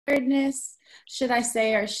preparedness, should I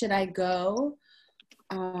say, or should I go?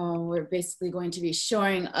 We're basically going to be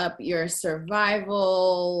shoring up your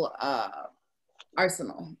survival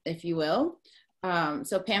arsenal, if you will.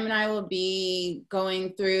 So Pam and I will be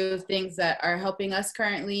going through things that are helping us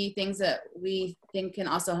currently, things that we think can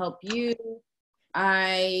also help you.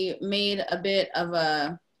 I made a bit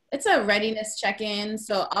of it's a readiness check-in,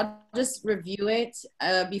 so I'll just review it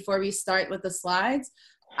before we start with the slides.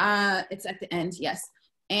 It's at the end, yes.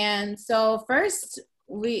 And so first,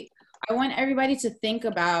 I want everybody to think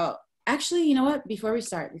about, actually, you know what, before we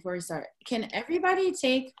start, can everybody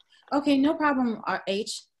take, okay, no problem,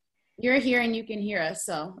 H, you're here and you can hear us,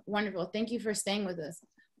 so wonderful. Thank you for staying with us.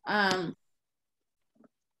 I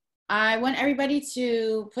want everybody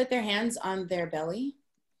to put their hands on their belly.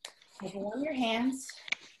 Warm your hands,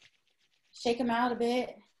 shake them out a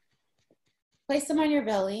bit, place them on your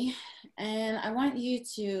belly, and I want you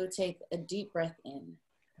to take a deep breath in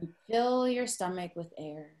and fill your stomach with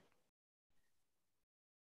air.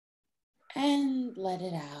 And let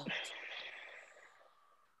it out.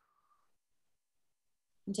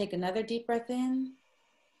 And take another deep breath in.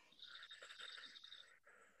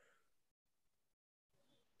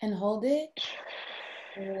 And hold it.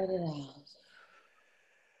 And let it out.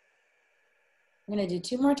 I'm going to do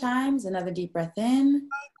 2 more times. Another deep breath in.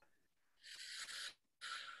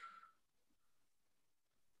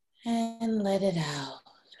 And let it out.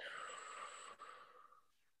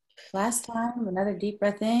 Last time, another deep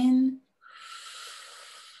breath in.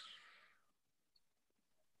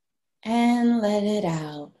 And let it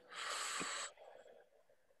out.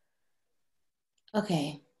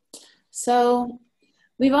 Okay, so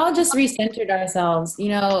we've all just recentered ourselves. You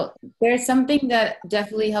know, there's something that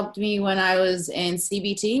definitely helped me when I was in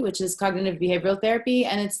CBT, which is cognitive behavioral therapy.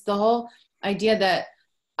 And it's the whole idea that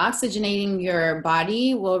oxygenating your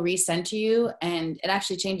body will recenter you, and it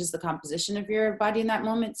actually changes the composition of your body in that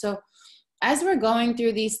moment. So as we're going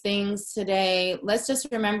through these things today, let's just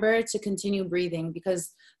remember to continue breathing,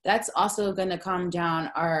 because that's also going to calm down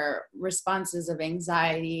our responses of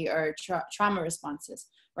anxiety or trauma responses,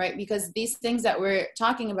 right? Because these things that we're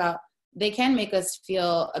talking about, they can make us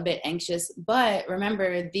feel a bit anxious, but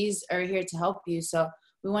remember, these are here to help you. So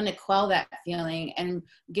we want to quell that feeling and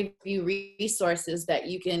give you resources that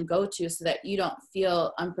you can go to so that you don't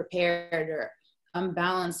feel unprepared or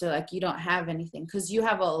unbalanced or like you don't have anything, because you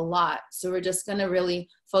have a lot. So we're just going to really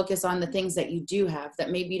focus on the things that you do have that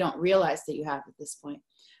maybe you don't realize that you have at this point,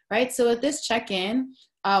 right? So with this check-in,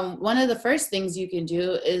 one of the first things you can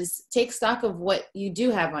do is take stock of what you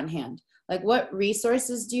do have on hand. Like, what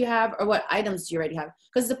resources do you have, or what items do you already have?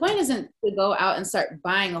 Because the point isn't to go out and start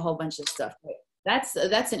buying a whole bunch of stuff, right?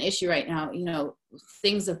 That's an issue right now. You know,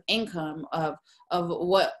 things of income, of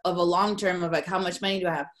a long term, of like, how much money do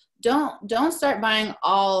I have? Don't start buying a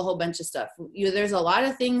whole bunch of stuff. There's a lot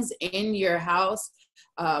of things in your house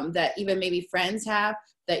that even maybe friends have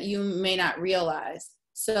that you may not realize.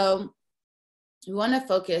 So you want to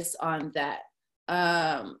focus on that.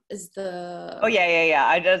 Oh yeah.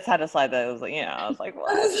 I just had a slide that was like, I was like,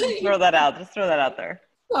 well, just throw that out there.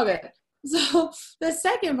 Okay. So the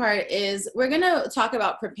second part is we're going to talk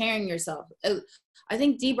about preparing yourself. I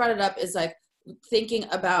think Dee brought it up, is like thinking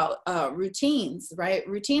about routines, right?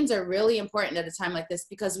 Routines are really important at a time like this,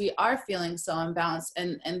 because we are feeling so imbalanced,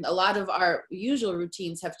 and a lot of our usual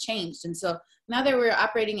routines have changed. And so now that we're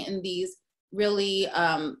operating in these really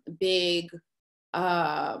big,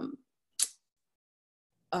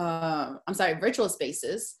 virtual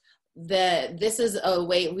spaces, that this is a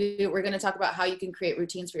way we're going to talk about how you can create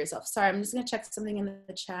routines for yourself. Sorry, I'm just going to check something in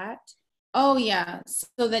the chat. Oh yeah,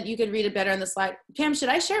 so that you could read it better on the slide. Pam, should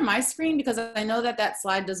I share my screen? Because I know that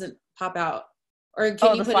slide doesn't pop out. Or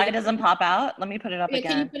can you the slide doesn't pop out? Let me put it up again.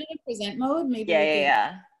 Can you put it in present mode? Maybe.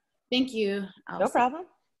 Yeah. Thank you. No problem.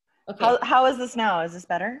 Okay. How is this now? Is this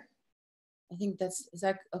better? I think is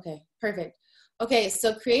that okay? Perfect. Okay,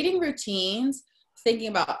 so creating routines, thinking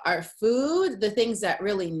about our food, the things that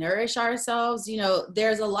really nourish ourselves. You know,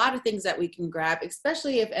 there's a lot of things that we can grab,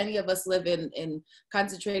 especially if any of us live in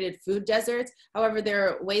concentrated food deserts. However, there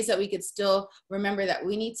are ways that we could still remember that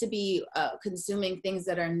we need to be consuming things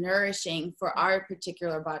that are nourishing for our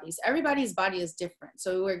particular bodies. Everybody's body is different.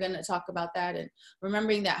 So we're going to talk about that, and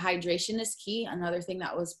remembering that hydration is key. Another thing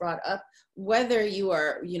that was brought up, whether you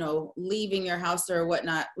are, leaving your house or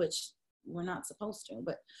whatnot, which we're not supposed to,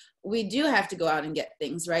 but we do have to go out and get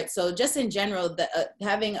things, right? So just in general,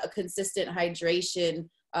 having a consistent hydration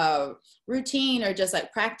routine or just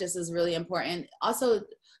like practice is really important. Also,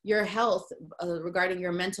 your health regarding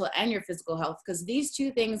your mental and your physical health, because these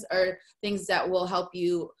two things are things that will help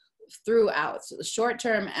you throughout, so the short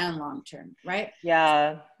term and long term, right?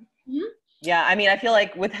 Yeah. Mhm. Yeah, I mean, I feel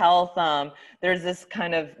like with health, there's this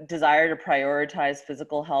kind of desire to prioritize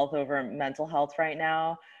physical health over mental health right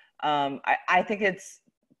now. I think it's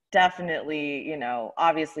definitely,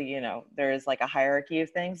 obviously, there is like a hierarchy of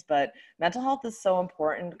things, but mental health is so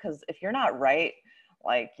important because if you're not right,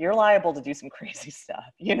 like you're liable to do some crazy stuff.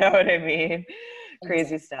 You know what I mean?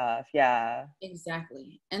 Crazy Exactly. stuff. Yeah.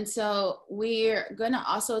 Exactly. And so we're going to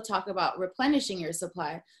also talk about replenishing your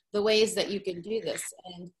supply, the ways that you can do this.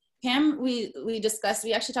 And Pam, we discussed,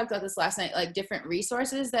 we actually talked about this last night, like different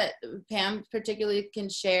resources that Pam particularly can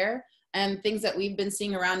share and things that we've been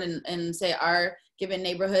seeing around in say our given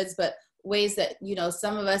neighborhoods, but ways that,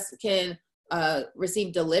 some of us can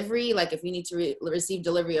receive delivery, like if you need to receive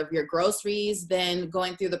delivery of your groceries, then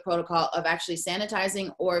going through the protocol of actually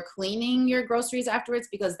sanitizing or cleaning your groceries afterwards,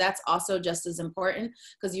 because that's also just as important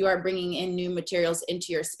because you are bringing in new materials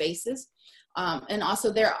into your spaces. And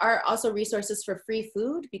also there are also resources for free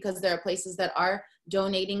food because there are places that are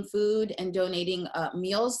donating food and donating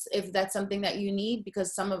meals if that's something that you need,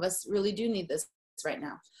 because some of us really do need this right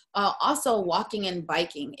now. Also walking and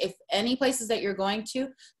biking. If any places that you're going to,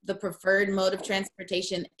 the preferred mode of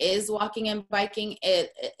transportation is walking and biking.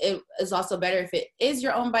 It is also better if it is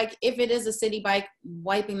your own bike. If it is a city bike,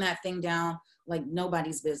 wiping that thing down like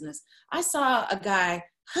nobody's business. I saw a guy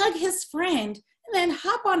hug his friend and then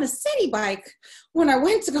hop on a city bike when I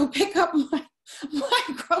went to go pick up my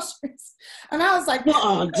groceries. And I was like, The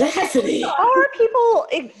audacity. How are people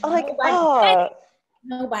like,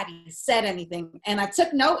 nobody said anything. And I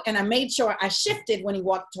took note and I made sure I shifted when he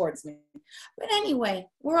walked towards me. But anyway,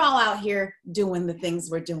 we're all out here doing the things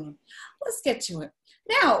we're doing. Let's get to it.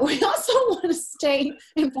 Now, we also want to stay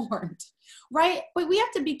informed, right? But we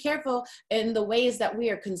have to be careful in the ways that we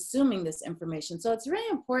are consuming this information. So it's really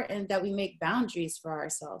important that we make boundaries for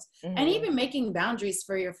ourselves and even making boundaries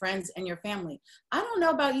for your friends and your family. I don't know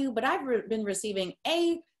about you, but I've been receiving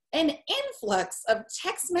an influx of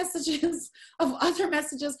text messages, of other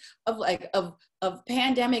messages, of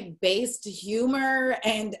pandemic based humor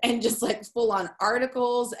and just like full on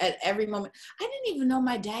articles at every moment. I didn't even know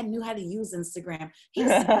my dad knew how to use Instagram. He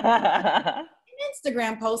sent an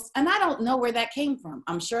Instagram post and I don't know where that came from.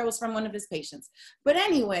 I'm sure it was from one of his patients. But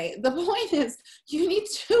anyway, the point is you need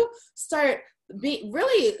to start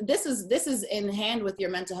this is in hand with your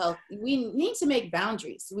mental health. We need to make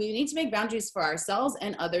boundaries. We need to make boundaries for ourselves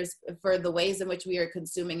and others for the ways in which we are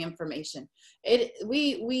consuming information.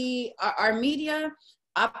 Our media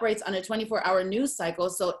operates on a 24-hour news cycle.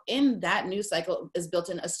 So in that news cycle is built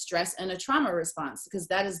in a stress and a trauma response, because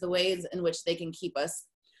that is the ways in which they can keep us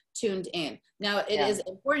tuned in. Now, it is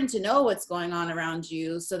important to know what's going on around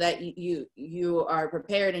you so that you are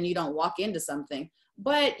prepared and you don't walk into something.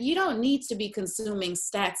 But you don't need to be consuming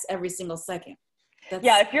stats every single second.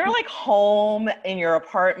 If you're like home in your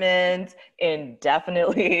apartment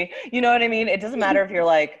indefinitely, you know what I mean? It doesn't matter if you're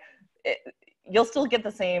like, you'll still get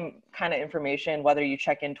the same kind of information whether you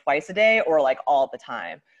check in twice a day or like all the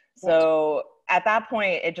time. So at that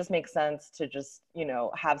point, it just makes sense to just,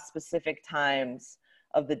 have specific times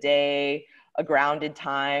of the day, a grounded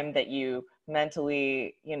time that you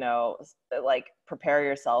mentally, like prepare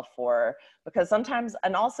yourself for, because sometimes,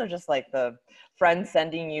 and also just like the friends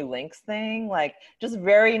sending you links thing, like just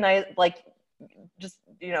very nice, like just,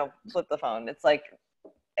 flip the phone. It's like,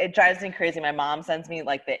 it drives me crazy. My mom sends me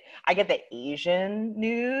like I get the Asian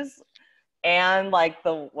news and like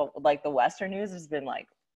the Western news has been like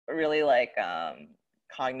really like,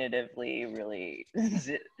 cognitively really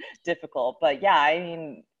difficult. But yeah, I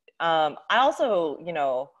mean, I also,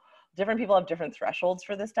 different people have different thresholds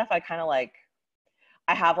for this stuff. I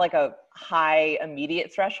have like a high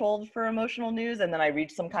immediate threshold for emotional news, and then I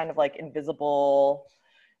reach some kind of like invisible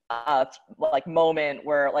like moment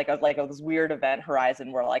where like this weird event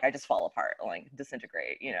horizon where like I just fall apart and like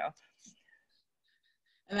disintegrate,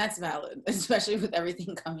 And that's valid, especially with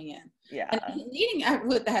everything coming in. Yeah. And leading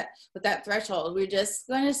with that threshold, we're just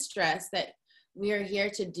going to stress that we are here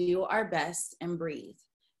to do our best and breathe.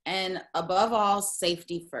 And above all,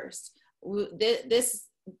 safety first.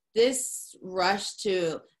 This rush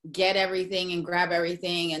to get everything and grab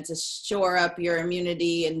everything and to shore up your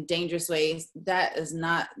immunity in dangerous ways, that is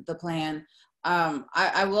not the plan.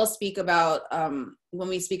 I will speak about, when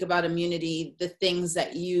we speak about immunity, the things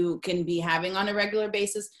that you can be having on a regular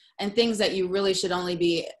basis and things that you really should only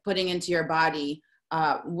be putting into your body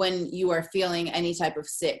when you are feeling any type of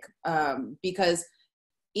sick. Because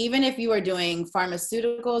even if you are doing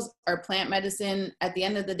pharmaceuticals or plant medicine, at the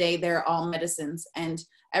end of the day, they're all medicines, and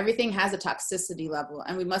everything has a toxicity level.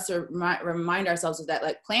 And we must remind ourselves of that.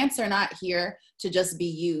 Like, plants are not here to just be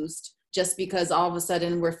used just because all of a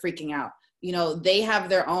sudden we're freaking out. You know, they have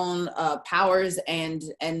their own powers and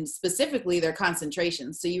specifically their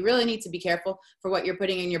concentrations. So you really need to be careful for what you're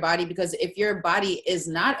putting in your body, because if your body is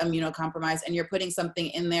not immunocompromised and you're putting something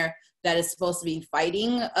in there that is supposed to be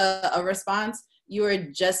fighting a response, you are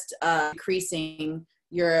just increasing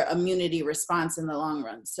your immunity response in the long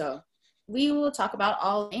run. So we will talk about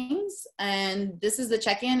all things, and this is the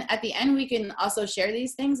check-in. At the end, we can also share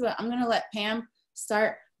these things, but I'm going to let Pam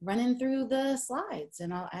start running through the slides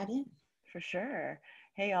and I'll add in. For sure.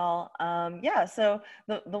 Hey y'all. Yeah, so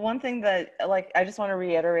the one thing that, like, I just want to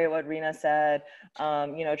reiterate what Rena said,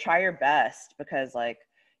 you know, try your best, because, like,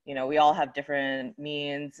 you know, we all have different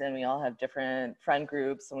means and we all have different friend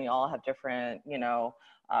groups and we all have different, you know,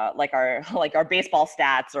 like our baseball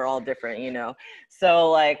stats are all different, you know. So,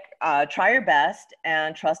 like, try your best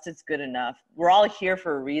and trust it's good enough. We're all here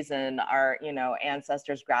for a reason. Our, you know,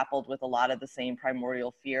 ancestors grappled with a lot of the same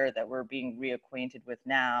primordial fear that we're being reacquainted with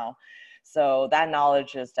now. So that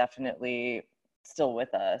knowledge is definitely still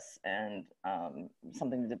with us, and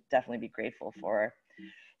something to definitely be grateful for.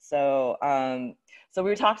 So, so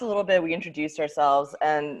we talked a little bit, we introduced ourselves,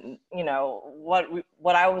 and, you know,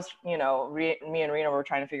 what I was, you know, me and Rena were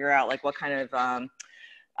trying to figure out, like, what kind of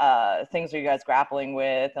things are you guys grappling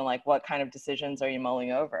with, and, like, what kind of decisions are you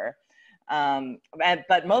mulling over?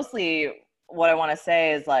 But mostly what I want to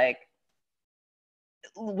say is, like,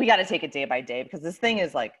 we got to take it day by day, because this thing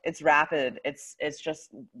is, like, it's rapid. It's just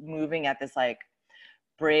moving at this, like,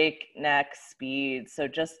 breakneck speed. So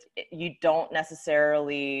just, you don't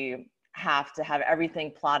necessarily have to have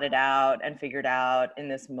everything plotted out and figured out in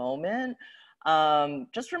this moment.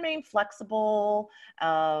 Just remain flexible,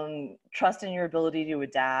 trust in your ability to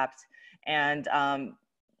adapt. And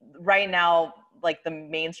right now, like, the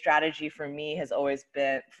main strategy for me has always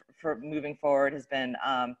been, for moving forward, has been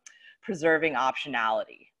preserving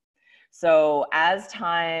optionality. So as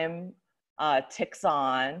time ticks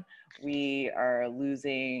on, we are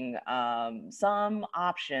losing some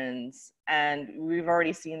options, and we've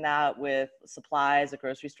already seen that with supplies at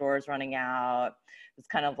grocery stores running out. It's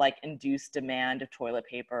kind of like induced demand of toilet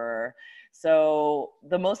paper. So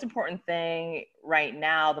the most important thing right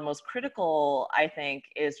now, the most critical, I think,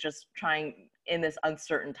 is just trying in this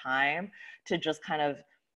uncertain time to just kind of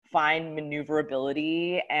find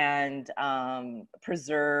maneuverability and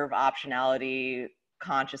preserve optionality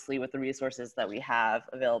consciously with the resources that we have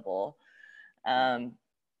available.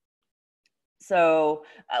 So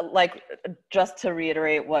like, just to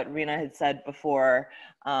reiterate what Rena had said before,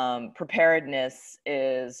 preparedness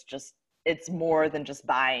is just, it's more than just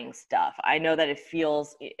buying stuff. I know that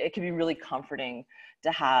it can be really comforting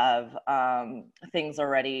to have things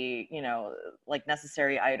already, you know, like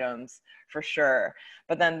necessary items, for sure.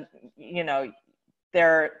 But then, you know,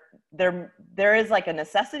 there is like a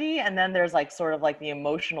necessity, and then there's like sort of like the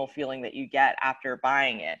emotional feeling that you get after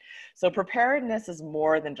buying it. So preparedness is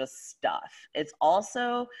more than just stuff. It's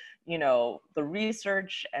also, you know, the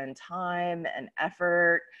research and time and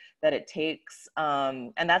effort that it takes,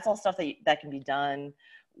 and that's all stuff that can be done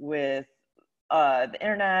with the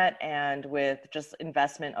internet, and with just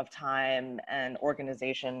investment of time and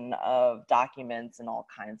organization of documents and all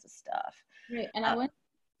kinds of stuff. Right. And I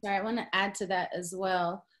want to add to that as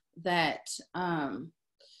well, that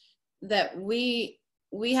that we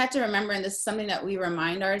had to remember, and this is something that we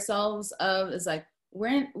remind ourselves of, is like,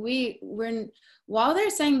 while they're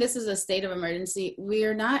saying this is a state of emergency,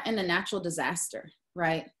 we're not in a natural disaster,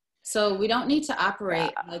 right? So we don't need to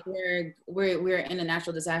operate like we're in a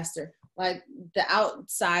natural disaster. Like, the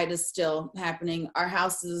outside is still happening. Our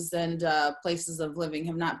houses and places of living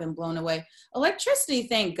have not been blown away. Electricity,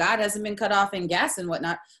 thank God, hasn't been cut off, and gas and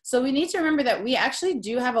whatnot. So we need to remember that we actually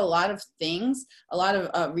do have a lot of things, a lot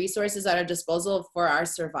of resources at our disposal for our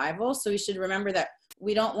survival. So we should remember that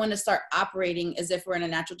we don't want to start operating as if we're in a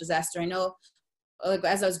natural disaster. I know, like,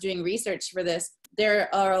 as I was doing research for this,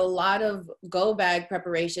 there are a lot of go bag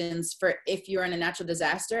preparations for if you're in a natural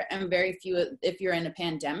disaster, and very few if you're in a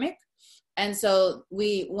pandemic. And so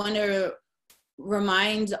we want to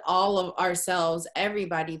remind all of ourselves,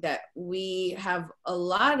 everybody, that we have a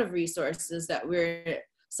lot of resources that we're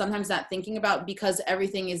sometimes not thinking about, because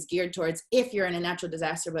everything is geared towards if you're in a natural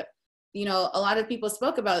disaster. But, you know, a lot of people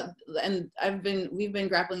spoke about, and we've been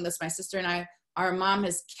grappling this, my sister and I, our mom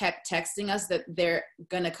has kept texting us that they're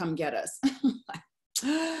going to come get us.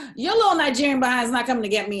 your little Nigerian behind is not coming to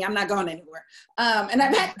get me. I'm not going anywhere. And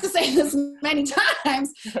I've had to say this many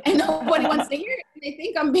times, and nobody wants to hear it. They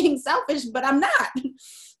think I'm being selfish, but I'm not.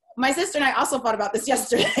 My sister and I also thought about this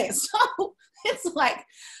yesterday. So it's like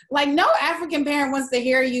no African parent wants to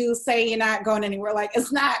hear you say you're not going anywhere. Like,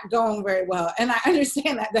 it's not going very well. And I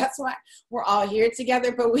understand that. That's why we're all here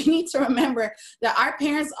together. But we need to remember that our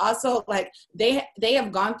parents also, like, they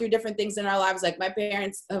have gone through different things in our lives. Like, my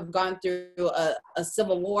parents have gone through a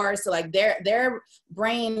civil war. So like their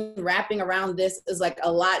brain wrapping around this is like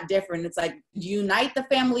a lot different. It's like, unite the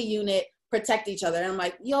family unit, protect each other. And I'm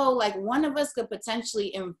like, yo, like, one of us could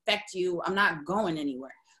potentially infect you. I'm not going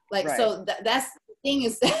anywhere. Like, right. So that's the thing,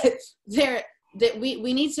 is that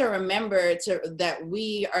we need to remember that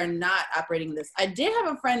we are not operating this. I did have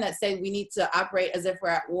a friend that said we need to operate as if we're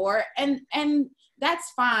at war, and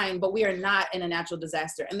that's fine, but we are not in a natural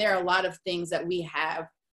disaster. And there are a lot of things that we have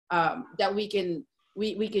that we can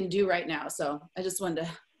do right now. So I just wanted to.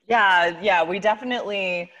 Yeah, we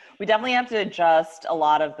definitely have to adjust a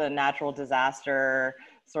lot of the natural disaster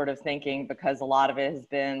sort of thinking, because a lot of it has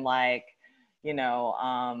been like, you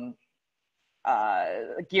know,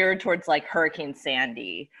 geared towards like Hurricane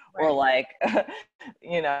Sandy, right, or like,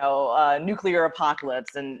 you know, nuclear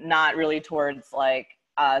apocalypse, and not really towards like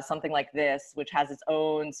something like this, which has its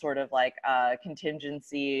own sort of like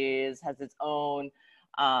contingencies, has its own,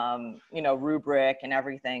 you know, rubric and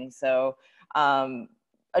everything. So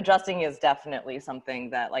adjusting is definitely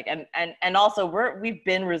something that like, and also we've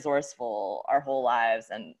been resourceful our whole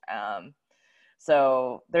lives, and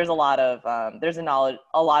so there's a lot of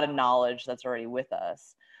knowledge that's already with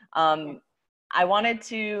us. I wanted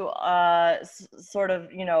to sort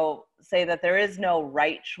of, you know, say that there is no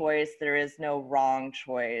right choice, there is no wrong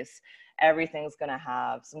choice. Everything's going to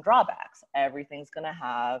have some drawbacks. Everything's going to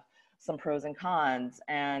have some pros and cons.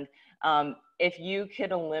 And if you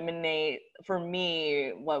could eliminate, for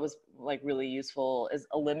me, what was like really useful is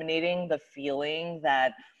eliminating the feeling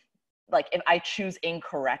that, like, if I choose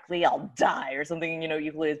incorrectly, I'll die or something, you know,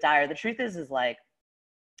 you could die. Or the truth is like,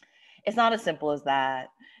 it's not as simple as that.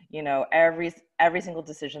 You know, every single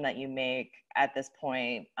decision that you make at this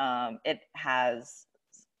point, it has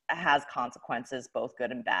consequences, both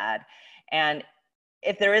good and bad. And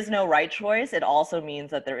if there is no right choice, it also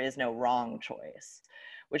means that there is no wrong choice,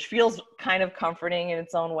 which feels kind of comforting in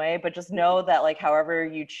its own way. But just know that, like, however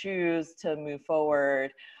you choose to move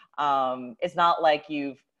forward, it's not like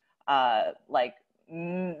you've like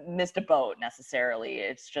missed a boat necessarily.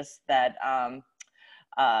 It's just that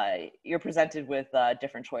you're presented with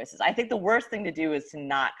different choices. I think the worst thing to do is to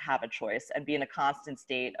not have a choice and be in a constant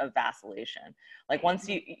state of vacillation. Like, once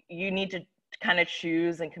you need to kind of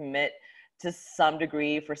choose and commit to some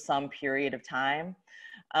degree for some period of time,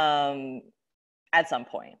 at some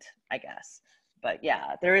point, I guess. But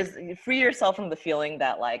yeah, free yourself from the feeling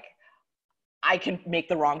that, like, I can make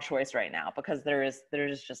the wrong choice right now, because there is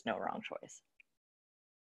just no wrong choice.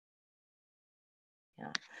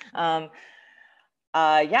 Yeah.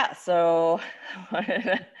 Yeah, so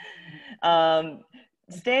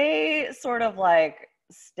stay sort of like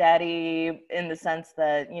steady, in the sense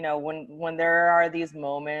that, you know, when there are these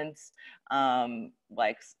moments,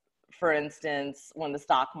 like, for instance, when the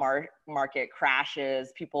stock market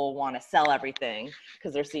crashes, people want to sell everything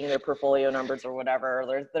because they're seeing their portfolio numbers or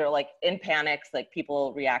whatever. They're like in panics, like,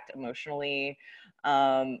 people react emotionally.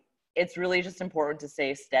 It's really just important to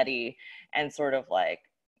stay steady and sort of like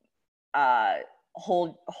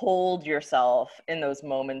hold yourself in those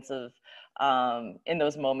moments of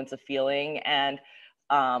feeling, and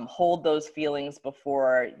hold those feelings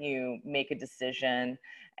before you make a decision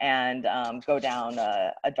and go down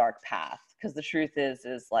a dark path. Because the truth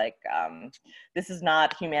is like, this is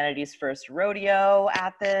not humanity's first rodeo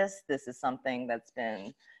at this. This is something that's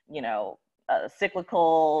been, you know, a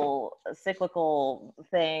cyclical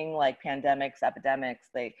thing, like pandemics, epidemics,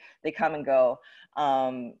 they come and go.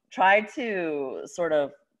 Try to sort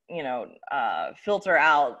of, you know, filter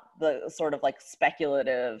out the sort of like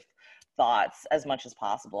speculative thoughts as much as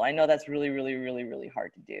possible. I know that's really, really, really, really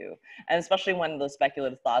hard to do. And especially when those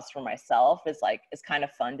speculative thoughts for myself is like, it's kind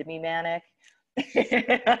of fun to be manic.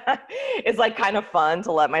 It's like kind of fun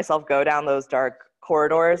to let myself go down those dark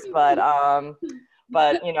corridors. But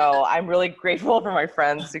you know, I'm really grateful for my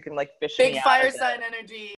friends who can like fish me out. Big fire sign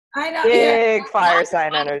energy. I know. Big fire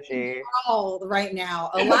sign energy. Right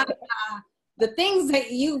now, a lot of the things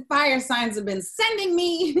that you fire signs have been sending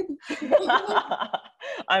me.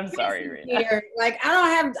 I'm sorry, Rena. Like,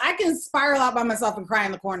 I can spiral out by myself and cry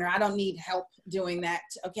in the corner. I don't need help doing that.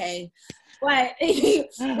 Okay. But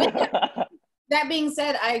that being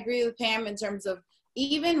said, I agree with Pam in terms of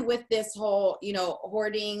even with this whole,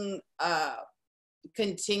 hoarding,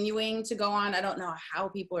 continuing to go on, I don't know how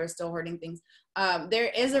people are still hoarding things.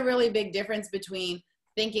 There is a really big difference between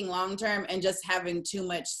thinking long term and just having too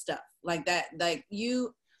much stuff like that. Like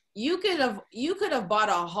you could have bought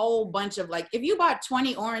a whole bunch of, like, if you bought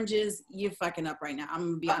 20 oranges, you're fucking up right now. I'm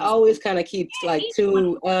gonna be I honest. always kind of keep like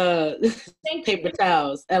two paper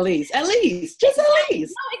towers, at least, just at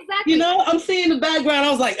least. No, exactly. I'm seeing the background.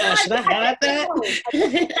 I was like, should I have that?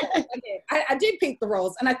 I did paint the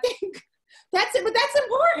rolls, and I think that's it. But that's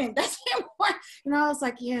important. That's important. I was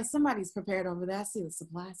like, yeah, somebody's prepared over there. I see the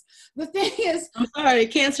supplies. The thing is, I'm sorry,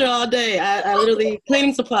 cancer all day. I literally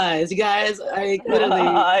cleaning supplies, you guys. I literally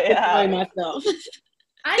enjoy myself.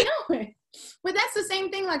 I know it. But that's the same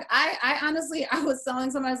thing. Like I honestly, I was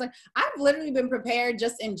telling somebody, I was like, I've literally been prepared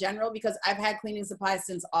just in general because I've had cleaning supplies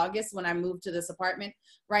since August when I moved to this apartment,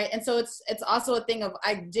 right? And so it's also a thing of,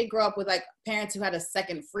 I did grow up with like parents who had a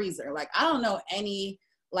second freezer. Like I don't know any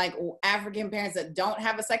like African parents that don't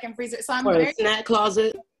have a second freezer. So I'm or very a snack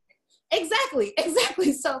closet. Exactly.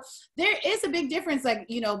 So there is a big difference, like,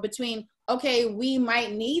 between, okay, we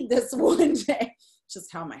might need this one day,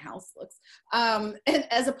 just how my house looks, and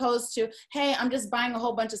as opposed to, hey, I'm just buying a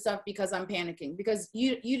whole bunch of stuff because I'm panicking. Because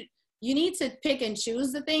you need to pick and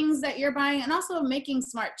choose the things that you're buying, and also making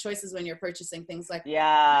smart choices when you're purchasing things. Like,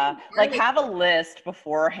 like have a list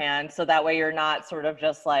beforehand, so that way you're not sort of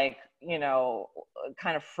just like,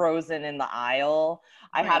 kind of frozen in the aisle.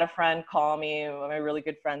 I had a friend call me, my really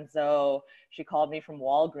good friend Zoe. She called me from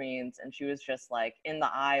Walgreens, and she was just like in the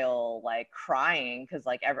aisle, like crying because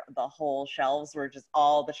like the whole shelves were just,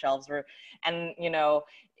 all the shelves were, and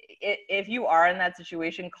if you are in that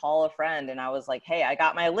situation, call a friend. And I was like, hey, I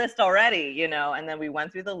got my list already, and then we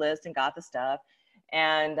went through the list and got the stuff.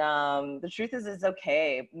 And the truth is, it's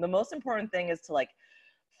okay. The most important thing is to like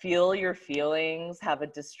feel your feelings, have a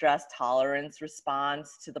distress tolerance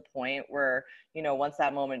response to the point where, once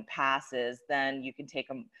that moment passes, then you can take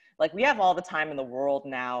them. Like, we have all the time in the world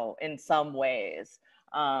now in some ways.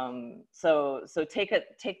 So take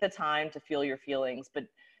the time to feel your feelings, but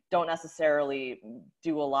don't necessarily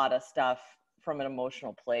do a lot of stuff from an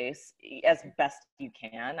emotional place as best you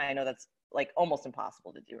can. I know that's like almost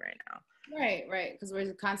impossible to do right now. Right. Because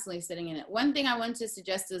we're constantly sitting in it. One thing I want to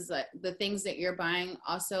suggest is that the things that you're buying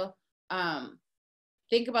also,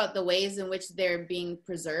 think about the ways in which they're being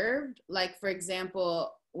preserved. Like, for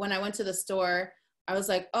example, when I went to the store, I was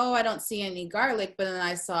like, oh, I don't see any garlic, but then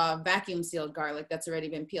I saw vacuum sealed garlic that's already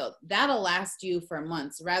been peeled. That'll last you for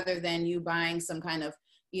months, rather than you buying some kind of,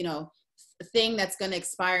 thing that's going to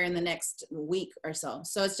expire in the next week or so.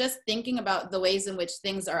 So it's just thinking about the ways in which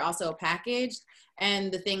things are also packaged,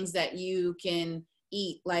 and the things that you can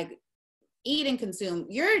eat, like eat and consume.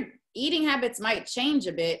 Your eating habits might change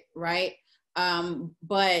a bit, right?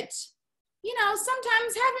 But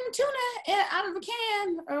sometimes having tuna out of a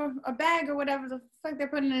can or a bag or whatever the fuck they're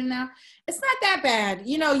putting in now, it's not that bad.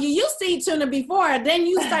 You used to eat tuna before, then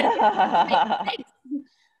you started.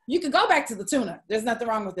 You could go back to the tuna. There's nothing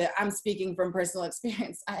wrong with it. I'm speaking from personal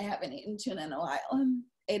experience. I haven't eaten tuna in a while and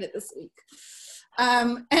ate it this week.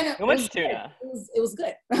 And it was tuna. It was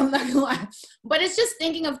good. I'm not gonna lie. But it's just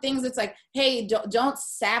thinking of things. It's like, hey, don't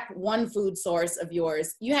sap one food source of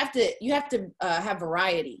yours. You have to have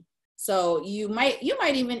variety. So you might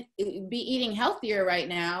even be eating healthier right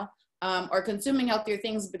now, or consuming healthier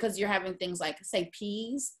things, because you're having things like, say,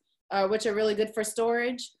 peas, which are really good for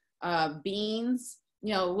storage, beans.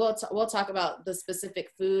 We'll talk about the specific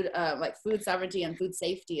food, like food sovereignty and food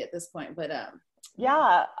safety at this point, but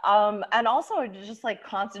and also just like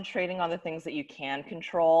concentrating on the things that you can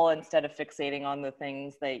control instead of fixating on the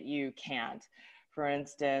things that you can't. For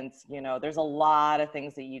instance, there's a lot of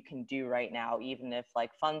things that you can do right now, even if like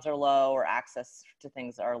funds are low or access to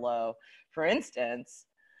things are low. For instance,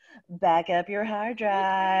 back up your hard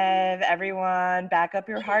drive. Everyone, back up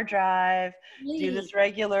your hard drive. Do this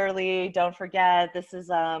regularly. Don't forget, this is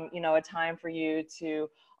a time for you to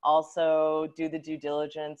also do the due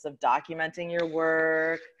diligence of documenting your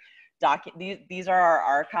work. These are our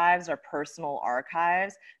archives, our personal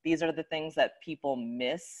archives. These are the things that people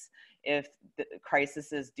miss if the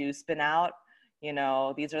crises do spin out.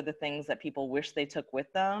 These are the things that people wish they took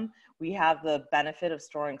with them. We have the benefit of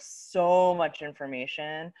storing so much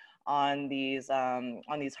information on these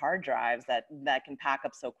hard drives that can pack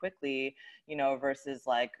up so quickly, versus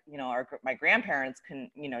like, my grandparents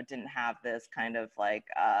didn't have this kind of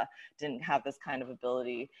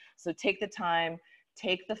ability. So take the time,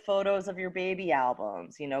 take the photos of your baby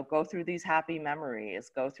albums, go through these happy memories,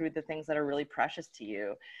 go through the things that are really precious to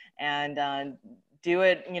you, and do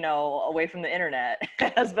it, you know, away from the internet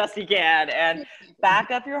as best you can, and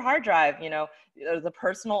back up your hard drive. You know, the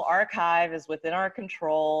personal archive is within our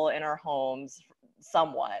control in our homes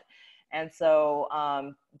somewhat. And so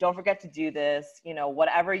don't forget to do this. You know,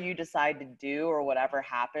 whatever you decide to do or whatever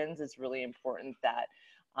happens, it's really important that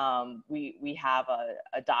we have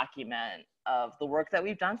a document of the work that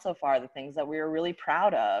we've done so far, the things that we are really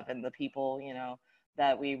proud of, and the people, you know,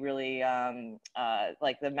 that we really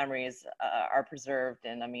like, the memories are preserved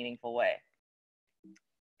in a meaningful way.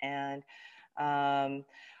 And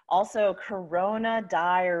also Corona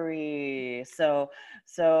diary. So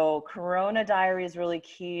Corona diary is really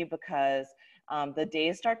key because the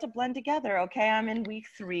days start to blend together. Okay, I'm in week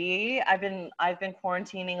 3. I've been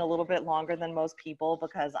quarantining a little bit longer than most people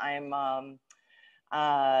because I'm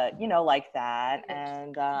you know, like that.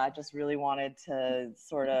 And I just really wanted to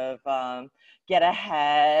sort of get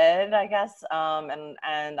ahead, I guess. And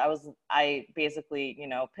I basically, you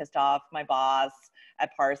know, pissed off my boss at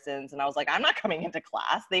Parsons, and I was like, I'm not coming into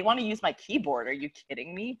class. They want to use my keyboard. Are you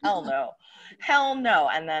kidding me? Hell no. Hell no.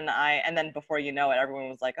 And then before you know it, everyone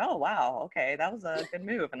was like, oh, wow, okay, that was a good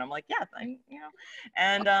move. And I'm like, yeah, you know.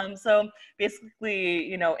 And so basically,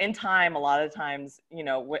 you know, in time, a lot of times, you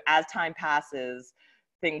know, as time passes,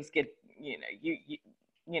 things get, you know,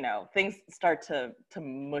 you know, things start to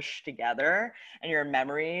mush together, and your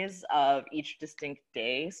memories of each distinct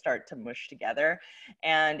day start to mush together.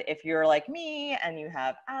 And if you're like me and you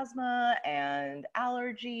have asthma and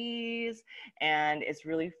allergies and it's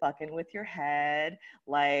really fucking with your head,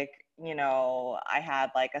 like, you know, I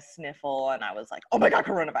had like a sniffle and I was like, oh my God,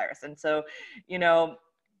 coronavirus. And so, you know,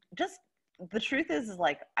 just the truth is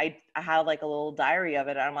like I had like a little diary of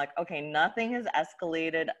it, and I'm like, okay, nothing has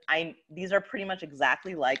escalated. These are pretty much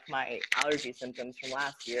exactly like my allergy symptoms from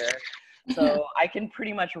last year. So I can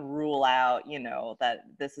pretty much rule out, you know, that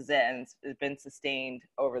this is it, and it's been sustained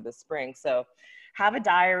over the spring. So have a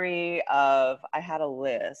diary of, I had a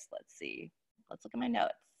list. Let's see. Let's look at my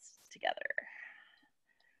notes together.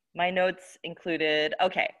 My notes included,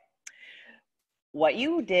 okay, what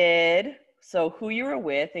you did, so who you were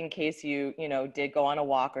with in case you know, did go on a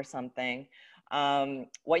walk or something,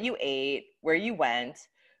 what you ate, where you went,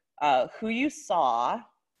 who you saw,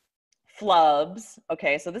 flubs.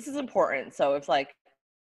 Okay, so this is important. So it's like,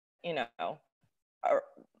 you know,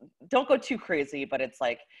 don't go too crazy, but it's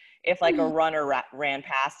like, if like a runner ran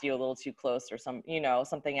past you a little too close, or some, you know,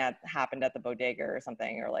 something happened at the bodega or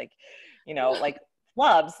something, or like, you know, like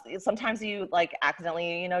flubs. Sometimes you like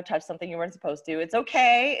accidentally, you know, touch something you weren't supposed to. It's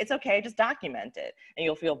okay. It's okay. Just document it and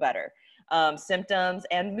you'll feel better. Symptoms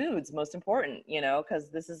and moods, most important, you know, because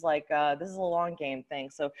this is like, this is a long game thing.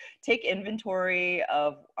 So take inventory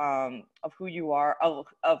of who you are,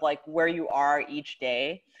 of like where you are each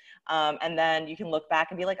day. And then you can look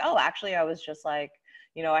back and be like, oh, actually, I was just like,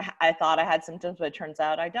 you know, I thought I had symptoms, but it turns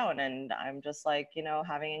out I don't. And I'm just like, you know,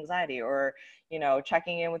 having anxiety, or, you know,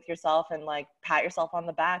 checking in with yourself and like pat yourself on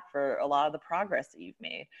the back for a lot of the progress that you've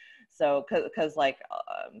made. So, cause like,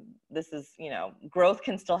 this is, you know, growth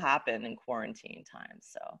can still happen in quarantine times.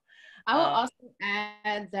 So I will also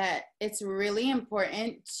add that it's really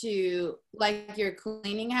important to, like, your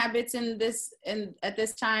cleaning habits at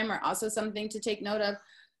this time are also something to take note of.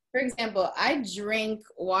 For example, I drink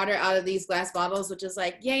water out of these glass bottles, which is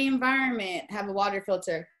like, yay, environment, have a water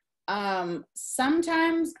filter.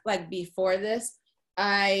 Sometimes, like before this,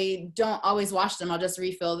 I don't always wash them. I'll just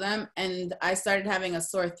refill them. And I started having a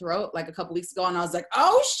sore throat like a couple weeks ago, and I was like,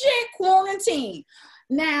 oh shit, quarantine.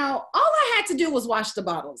 Now, all I had to do was wash the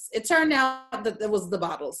bottles. It turned out that it was the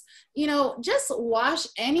bottles. You know, just wash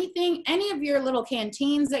anything, any of your little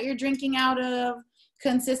canteens that you're drinking out of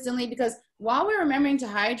consistently, because while we're remembering to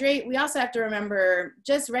hydrate, we also have to remember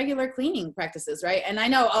just regular cleaning practices, right? And I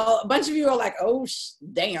know a bunch of you are like, oh,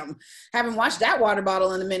 damn, haven't washed that water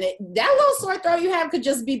bottle in a minute. That little sore throat you have could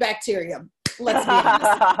just be bacteria. Let's be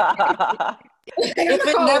honest. If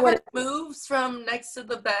it never moves from next to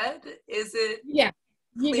the bed, is it? Yeah,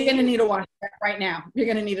 you're gonna need to wash that right now. You're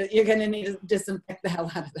gonna need to disinfect the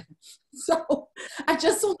hell out of that. So I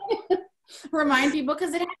just want to remind people,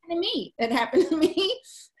 because it happened to me. It happened to me,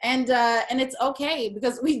 and it's okay,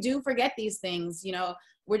 because we do forget these things. You know,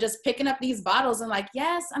 we're just picking up these bottles and like,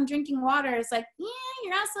 yes, I'm drinking water. It's like, yeah,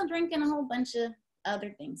 you're also drinking a whole bunch of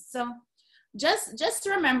other things. So just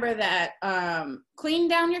remember that, clean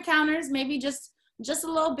down your counters, maybe just a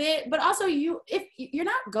little bit, but also if you're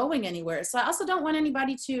not going anywhere. So I also don't want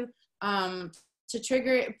anybody to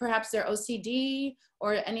trigger perhaps their OCD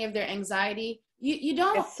or any of their anxiety. You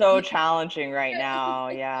don't. It's so challenging right now.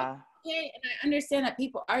 Yeah. Okay, and I understand that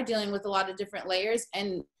people are dealing with a lot of different layers,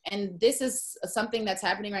 and this is something that's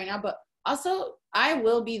happening right now, but Also, I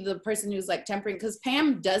will be the person who's like tempering, because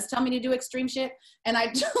Pam does tell me to do extreme shit, and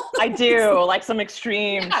I do. I do, like some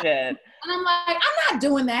extreme shit. And I'm like, I'm not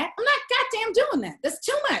doing that. I'm not goddamn doing that. That's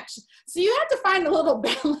too much. So you have to find a little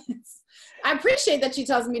balance. I appreciate that she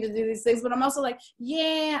tells me to do these things, but I'm also like,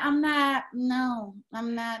 yeah, I'm not.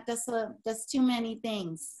 That's too many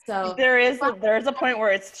things. So there's a point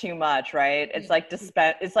where it's too much, right? It's like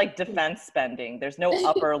defense spending. There's no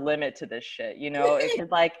upper limit to this shit, you know?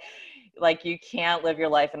 It's like you can't live your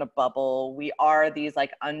life in a bubble. We are these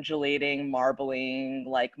like undulating, marbling,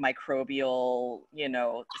 like microbial, you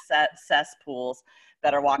know, cesspools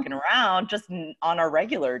that are walking around just on a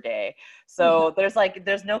regular day. So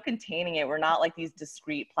there's no containing it. We're not like these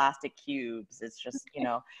discrete plastic cubes. It's just, you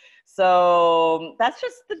know, so that's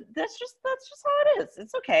just how it is.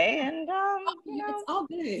 It's okay. And, you know, it's all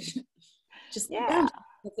good. Just yeah.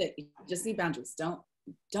 That's it. You just need boundaries.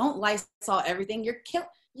 Don't Lysol everything. You're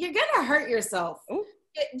gonna hurt yourself. Ooh.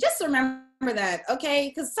 Just remember that, okay?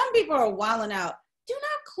 Because some people are wilding out. Do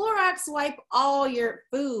not Clorox wipe all your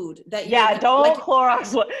food that you. Yeah, don't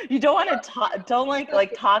Clorox. You don't want to. Don't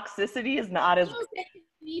like toxicity is not as. You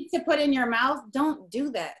need to put in your mouth. Don't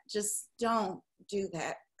do that. Just don't do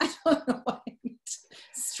that. I don't know why.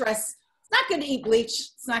 Stress. It's not good to eat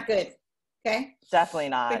bleach. It's not good. Okay. Definitely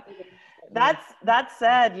not. That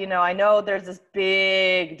said, you know, I know there's this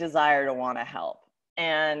big desire to want to help.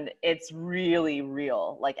 And it's really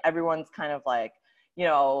real. Like everyone's kind of like, you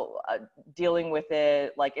know, dealing with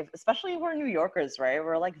it. Like especially we're New Yorkers, right?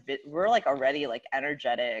 We're like already like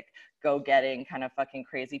energetic, go-getting kind of fucking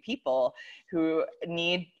crazy people who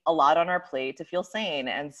need a lot on our plate to feel sane.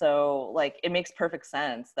 And so like, it makes perfect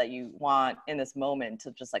sense that you want in this moment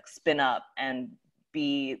to just like spin up and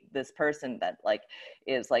be this person that like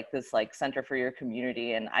is like this like center for your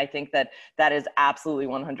community. And I think that is absolutely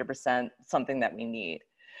 100% something that we need.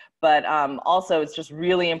 But also it's just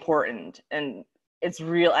really important, and it's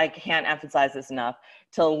real, I can't emphasize this enough,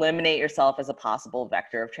 to eliminate yourself as a possible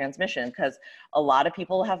vector of transmission, because a lot of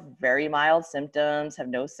people have very mild symptoms, have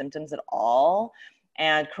no symptoms at all,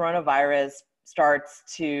 and coronavirus starts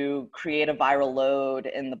to create a viral load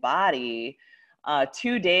in the body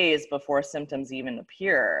 2 days before symptoms even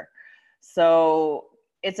appear. So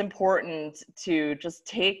it's important to just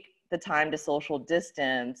take the time to social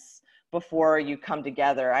distance before you come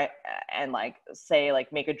together and like say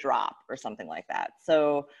like make a drop or something like that.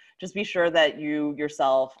 So just be sure that you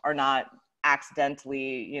yourself are not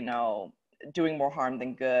accidentally, you know, doing more harm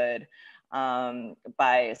than good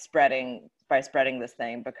by spreading this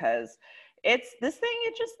thing, because it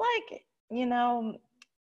just like, you know,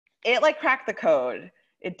 it like cracked the code.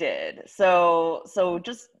 It did. So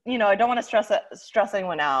just, you know, I don't want to stress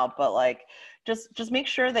anyone out, but like, just make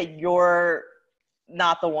sure that you're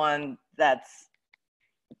not the one that's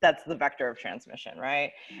the vector of transmission,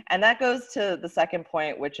 right? And that goes to the second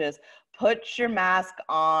point, which is put your mask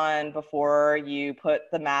on before you put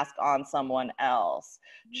the mask on someone else.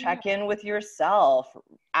 Check in with yourself.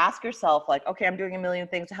 Ask yourself like, okay, I'm doing a million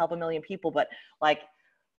things to help a million people, but like,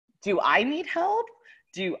 do I need help?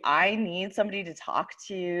 Do I need somebody to talk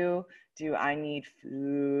to? Do I need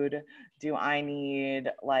food? Do I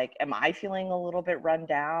need, like, am I feeling a little bit run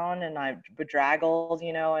down and I'm bedraggled,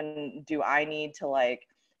 you know, and do I need to like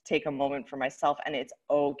take a moment for myself? And it's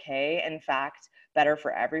okay. In fact, better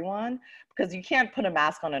for everyone, because you can't put a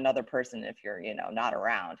mask on another person if you're, you know, not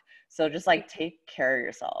around. So just like take care of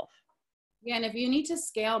yourself. Yeah, and if you need to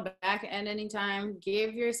scale back at any time,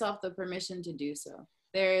 give yourself the permission to do so.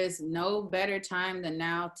 There is no better time than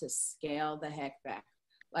now to scale the heck back.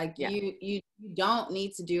 Like you don't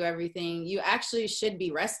need to do everything. You actually should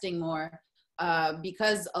be resting more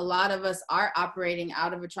because a lot of us are operating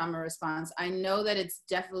out of a trauma response. I know that it's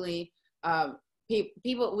definitely some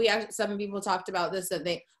people talked about this, that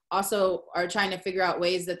they also are trying to figure out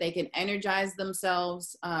ways that they can energize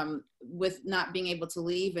themselves with not being able to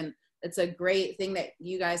leave. And it's a great thing that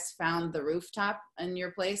you guys found the rooftop in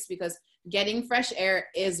your place, because getting fresh air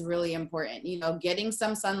is really important. You know, getting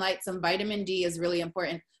some sunlight, some vitamin D is really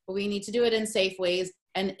important, but we need to do it in safe ways.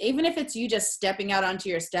 And even if it's you just stepping out onto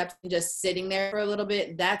your steps and just sitting there for a little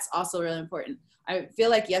bit, that's also really important. I feel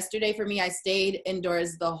like yesterday for me, I stayed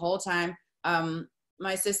indoors the whole time.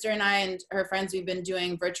 My sister and I and her friends, we've been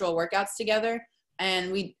doing virtual workouts together,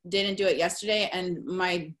 and we didn't do it yesterday. And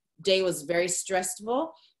my day was very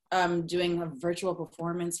stressful. Doing a virtual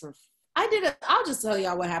performance I'll just tell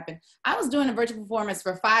y'all what happened. I was doing a virtual performance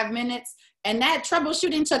for 5 minutes, and that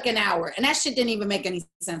troubleshooting took an hour, and that shit didn't even make any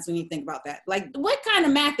sense when you think about that. Like, what kind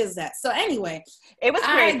of math is that? So anyway. It was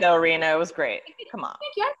great though, Rena. It was great. Come on.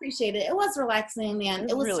 Thank you. I appreciate it. It was relaxing, man.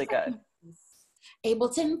 It was really good.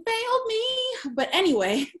 Ableton failed me. But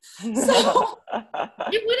anyway, so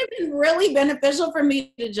it would have been really beneficial for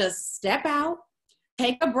me to just step out,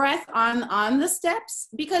 take a breath on the steps,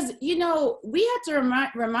 because you know we have to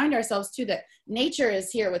remind ourselves too that nature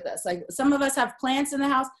is here with us. Like some of us have plants in the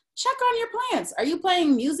house. Check on your plants. Are you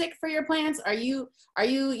playing music for your plants? Are you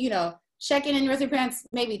checking in with your plants,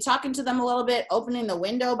 maybe talking to them a little bit, opening the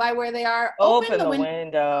window by where they are? Open the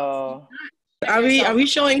window. Are we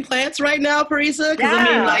showing plants right now, Parisa? Because I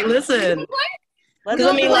mean, like, listen. Because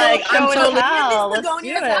I mean, like, I'm totally. Let's do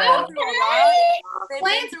it.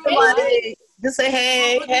 Plants, Somebody just say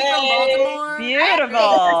hey, hey. Beautiful.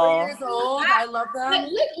 3 years old. I love them.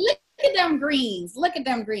 Look at them greens. Look at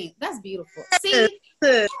them greens. That's beautiful. See,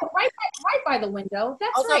 right by the window.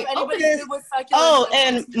 That's Also, right. if anybody's good with succulents, Oh,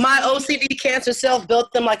 and my OCD cancer self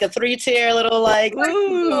built them like a 3-tier little like.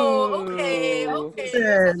 Ooh. Oh, okay.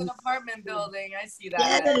 There's like an apartment building. I see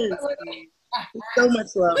that. Yes. So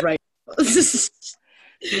much love right now.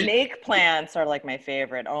 Snake plants are like my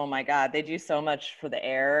favorite. Oh my God. They do so much for the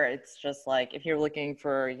air. It's just like, if you're looking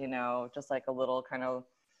for, you know, just like a little kind of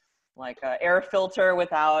like an air filter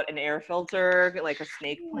without an air filter, like a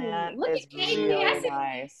snake plant is really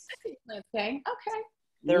nice. Okay.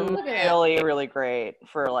 They're really, really great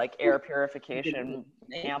for like air purification.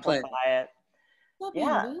 Amplify it.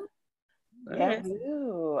 Yeah.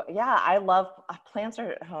 Yeah, I love plants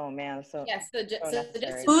are, oh man, so just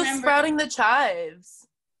who's sprouting the chives?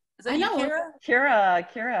 Is that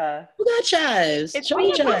Kira. Who got chives? Show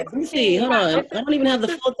me chives. Let me see. Hold on. I don't even have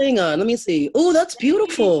the full thing on. Let me see. Oh, that's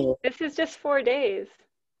beautiful. This is just 4 days.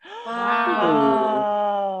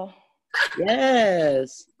 Wow.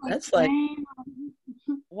 Yes. That's like.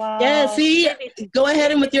 Wow. Yeah, see, go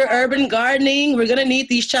ahead and with your urban gardening. We're going to need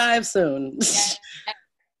these chives soon.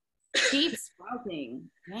 Keep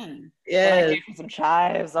sprouting. Dang. Yeah. I gave you some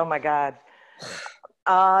chives. Oh my God.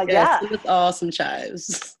 Yes, it was awesome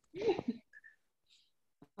chives.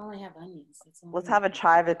 Oh, I have onions. Let's have a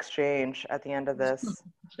chive exchange at the end of this.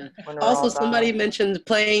 Also, somebody mentioned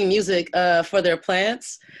playing music for their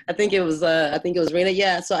plants. I think it was Rena.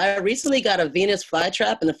 Yeah. So I recently got a Venus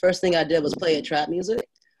flytrap, and the first thing I did was play a trap music.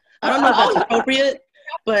 I don't know if that's appropriate,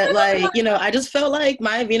 but like, you know, I just felt like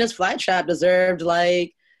my Venus flytrap deserved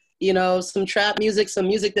like, you know, some trap music, some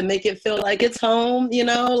music that make it feel like it's home, you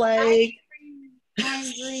know, like. I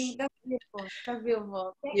agree. That's beautiful. That's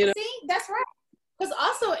beautiful. You know? See, that's right. Because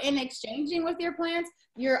also in exchanging with your plants,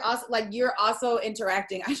 you're also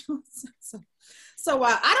interacting. So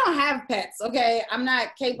I don't have pets. Okay, I'm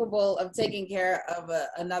not capable of taking care of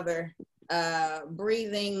another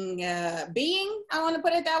breathing being. I want to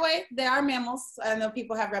put it that way. They are mammals. I know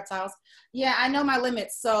people have reptiles. Yeah, I know my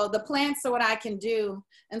limits. So the plants are what I can do.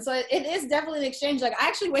 And so it is definitely an exchange. Like I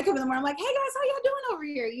actually wake up in the morning, I'm like, hey guys, how y'all doing over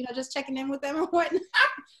here? You know, just checking in with them and whatnot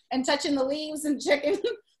and touching the leaves and checking.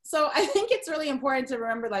 So I think it's really important to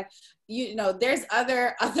remember, like, you know, there's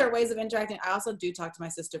other ways of interacting. I also do talk to my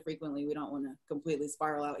sister frequently. We don't want to completely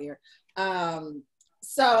spiral out here.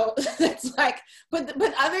 So it's like, but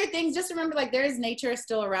other things, just remember, like, there is nature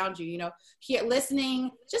still around you, you know, here, listening,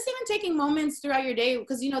 just even taking moments throughout your day,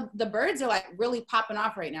 because, you know, the birds are like really popping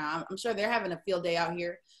off right now. I'm sure they're having a field day out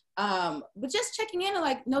here. But just checking in and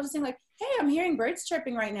like noticing like, hey, I'm hearing birds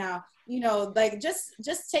chirping right now, you know, like just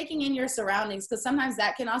taking in your surroundings, because sometimes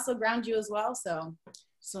that can also ground you as well. So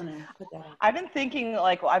just want to put that out. I've been thinking,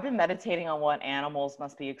 like, I've been meditating on what animals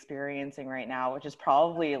must be experiencing right now, which is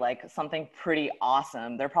probably like something pretty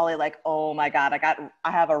awesome. They're probably like, oh my God,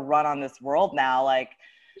 I have a run on this world now. Like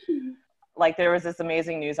there was this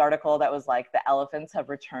amazing news article that was like the elephants have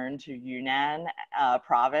returned to Yunnan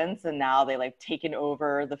province, and now they like taken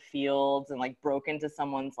over the fields and like broke into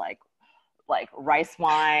someone's like rice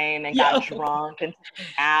wine and got drunk and took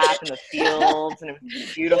a nap in the fields, and it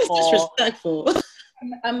was beautiful. Disrespectful.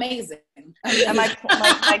 Amazing. And my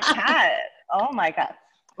cat, oh my God,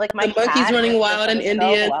 like my the monkeys running wild in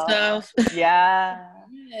India and stuff. Yeah.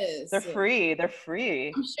 Yes. They're free. I'm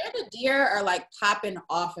sure the deer are like popping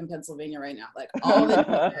off in Pennsylvania right now. Like all the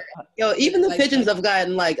deer. Yo, even the pigeons have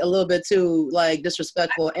gotten like a little bit too like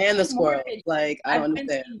disrespectful, and the squirrels. Like I don't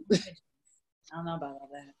understand. I don't know about all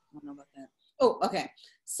that. Oh, okay.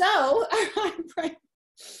 So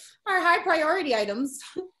our high priority items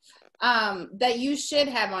that you should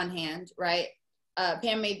have on hand, right?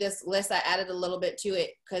 Pam made this list. I added a little bit to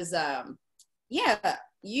it because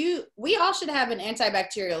we all should have an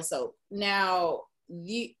antibacterial soap. Now,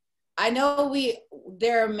 I know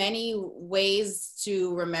there are many ways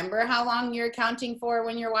to remember how long you're counting for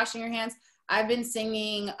when you're washing your hands. I've been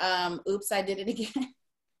singing, Oops, I Did It Again.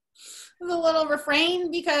 the little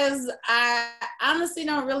refrain because I honestly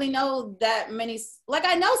don't really know that many. Like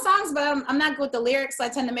I know songs, but I'm not good with the lyrics. So I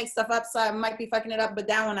tend to make stuff up, so I might be fucking it up. But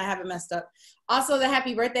that one I haven't messed up. Also, the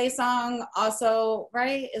Happy Birthday song. Also,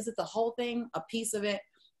 right? Is it the whole thing? A piece of it?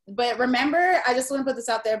 But remember, I just want to put this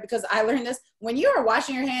out there because I learned this. When you are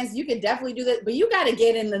washing your hands, you can definitely do this, but you got to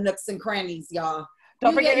get in the nooks and crannies, y'all.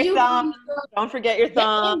 Don't forget your thumbs. Don't forget your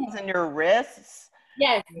thumbs and your wrists.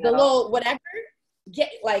 Yes, the little whatever.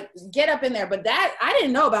 Get up in there. But that I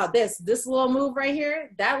didn't know about this little move right here,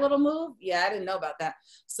 that little move. Yeah, I didn't know about that.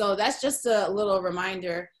 So that's just a little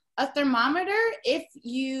reminder. A thermometer, if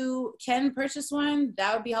you can purchase one,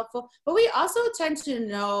 that would be helpful. But we also tend to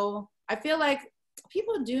know, I feel like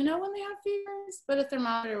people do know when they have fevers, but a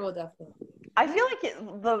thermometer will definitely. I feel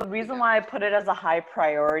like the reason why I put it as a high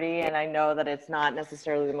priority, and I know that it's not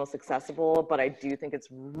necessarily the most accessible, but I do think it's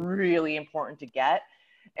really important to get,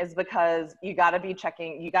 is because you got to be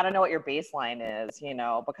checking, you got to know what your baseline is, you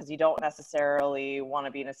know, because you don't necessarily want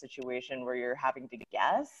to be in a situation where you're having to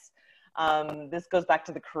guess. This goes back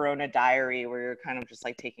to the Corona diary where you're kind of just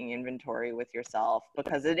like taking inventory with yourself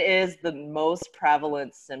because it is the most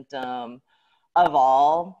prevalent symptom of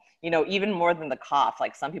all, you know, even more than the cough.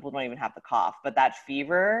 Like some people don't even have the cough, but that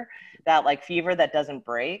fever, that like fever that doesn't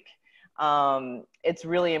break, it's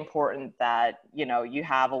really important that, you know, you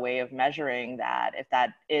have a way of measuring that if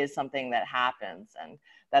that is something that happens. And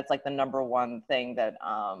that's like the number one thing that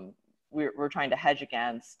we're trying to hedge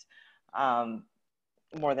against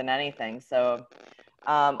more than anything. So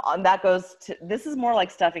on that goes to, this is more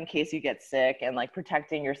like stuff in case you get sick and like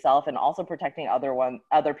protecting yourself and also protecting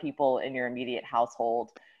other people in your immediate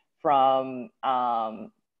household from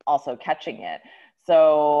also catching it.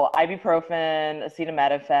 So ibuprofen,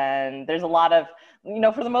 acetaminophen, there's a lot of, you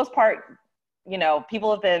know, for the most part, you know,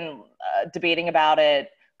 people have been debating about it.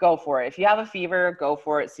 Go for it. If you have a fever, go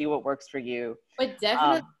for it. See what works for you. But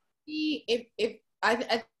definitely, if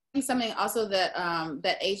I think something also that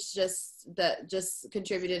that H just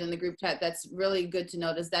contributed in the group chat that's really good to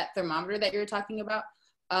note is that thermometer that you're talking about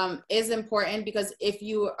is important because if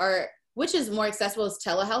you are, which is more accessible is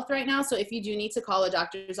telehealth right now. So if you do need to call a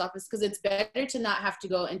doctor's office, because it's better to not have to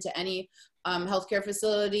go into any healthcare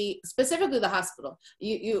facility, specifically the hospital.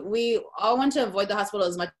 We all want to avoid the hospital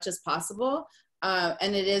as much as possible.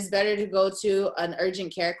 And it is better to go to an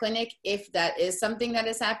urgent care clinic if that is something that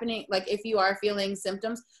is happening, like if you are feeling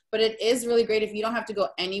symptoms. But it is really great if you don't have to go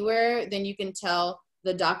anywhere, then you can tell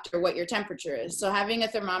the doctor what your temperature is. So having a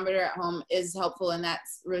thermometer at home is helpful in that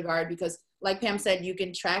regard because like Pam said, you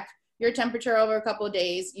can track your temperature over a couple of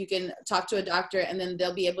days. You can talk to a doctor and then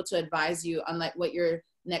they'll be able to advise you on like what your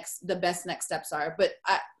the best next steps are. But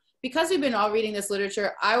because we've been all reading this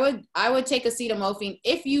literature, I would take acetaminophen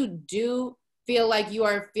if you do feel like you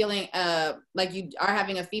are feeling like you are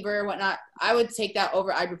having a fever or whatnot. I would take that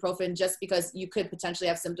over ibuprofen just because you could potentially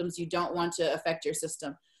have symptoms. You don't want to affect your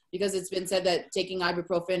system because it's been said that taking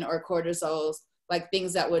ibuprofen or cortisols, like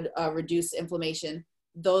things that would reduce inflammation,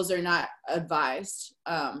 those are not advised.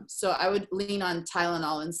 So I would lean on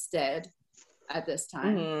Tylenol instead at this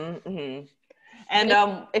time. Mm-hmm, mm-hmm.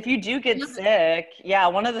 And if you do get sick, yeah,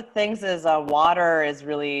 one of the things is water is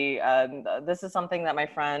really, this is something that my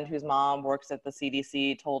friend whose mom works at the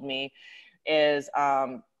CDC told me is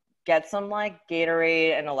get some like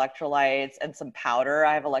Gatorade and electrolytes and some powder.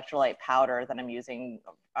 I have electrolyte powder that I'm using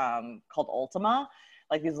called Ultima,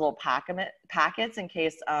 like these little packets in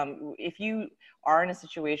case if you are in a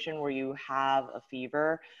situation where you have a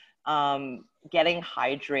fever, getting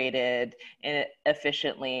hydrated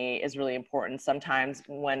efficiently is really important. Sometimes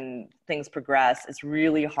when things progress, it's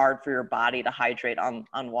really hard for your body to hydrate on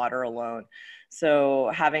water alone.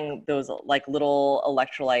 So having those like little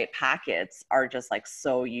electrolyte packets are just like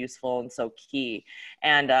so useful and so key.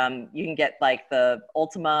 And you can get like the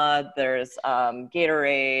Ultima, there's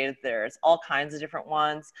Gatorade, there's all kinds of different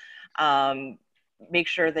ones. Make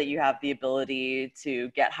sure that you have the ability to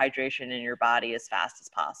get hydration in your body as fast as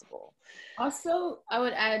possible. Also, I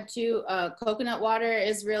would add too, coconut water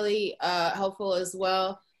is really helpful as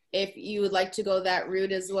well. If you would like to go that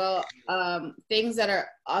route as well. Things that are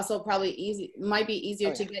also probably might be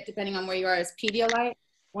easier to get depending on where you are is Pedialyte.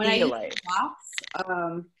 When I use the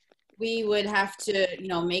box, we would have to, you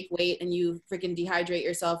know, make weight and you freaking dehydrate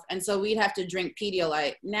yourself. And so we'd have to drink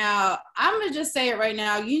Pedialyte. Now, I'm going to just say it right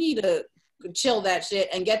now. You need to chill that shit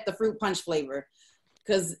and get the fruit punch flavor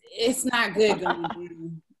because it's not good.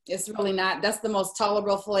 It's really not. That's the most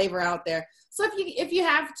tolerable flavor out there. So if you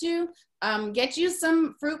have to, get you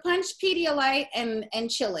some fruit punch Pedialyte and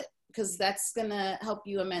chill it because that's gonna help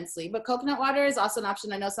you immensely. But coconut water is also an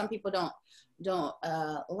option. I know some people don't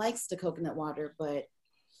likes the coconut water, but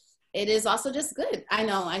It is also just good. I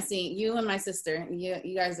know. I see you and my sister.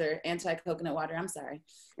 You guys are anti coconut water. I'm sorry.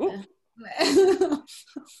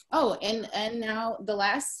 Oh, and now the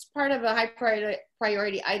last part of a high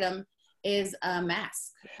priority item is a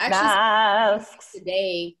mask. Actually, Masks.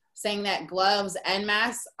 today saying that gloves and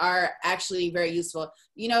masks are actually very useful.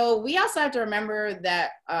 You know, we also have to remember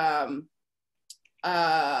that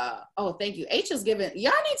oh, thank you. H is giving,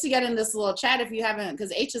 y'all need to get in this little chat if you haven't,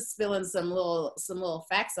 because H is spilling some little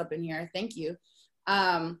facts up in here. Thank you.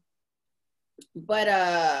 But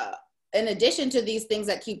in addition to these things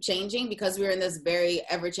that keep changing, because we're in this very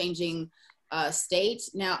ever-changing state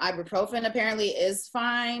now, ibuprofen apparently is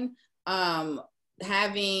fine.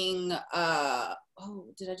 Having oh,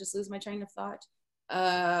 did I just lose my train of thought?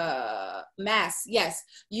 Masks, yes,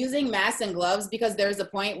 using masks and gloves, because there's a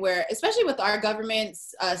point where, especially with our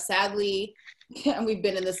governments, sadly, and we've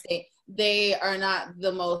been in the state, they are not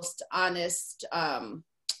the most honest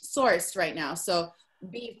source right now. So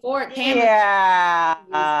before Pam, Yeah.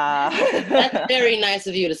 That's very nice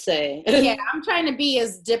of you to say. yeah, I'm trying to be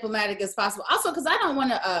as diplomatic as possible. Also, because I don't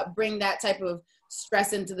want to bring that type of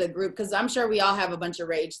stress into the group, because I'm sure we all have a bunch of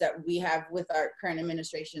rage that we have with our current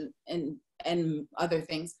administration and other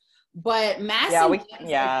things. But mass,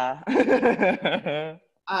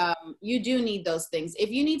 you do need those things. If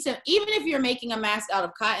you need to, even if you're making a mask out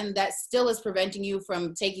of cotton, that still is preventing you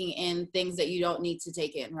from taking in things that you don't need to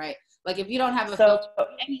take in, right? Like if you don't have a filter,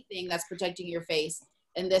 anything that's protecting your face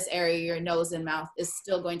in this area, your nose and mouth, is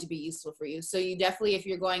still going to be useful for you. So you definitely, if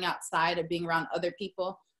you're going outside or being around other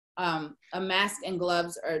people, a mask and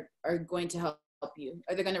gloves are going to help you,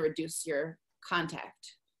 or they're going to reduce your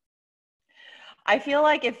contact. I feel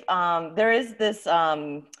like if there is this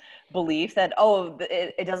belief that, oh,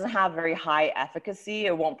 it doesn't have very high efficacy,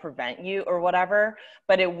 it won't prevent you or whatever,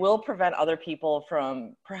 but it will prevent other people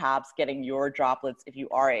from perhaps getting your droplets if you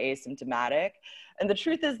are asymptomatic. And the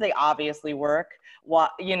truth is they obviously work.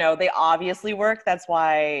 They obviously work. That's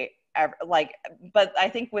why, but I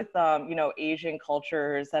think with, Asian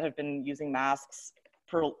cultures that have been using masks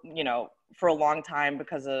for a long time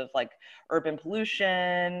because of like urban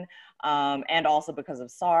pollution, and also because of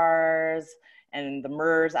SARS and the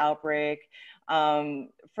MERS outbreak.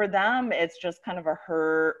 For them, it's just kind of a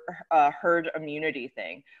herd immunity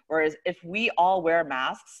thing. Whereas if we all wear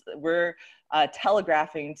masks, we're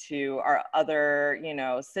telegraphing to our other,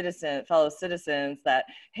 fellow citizens that,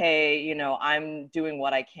 hey, I'm doing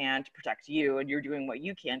what I can to protect you, and you're doing what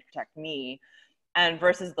you can to protect me. And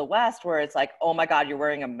versus the West, where it's like, oh my God, you're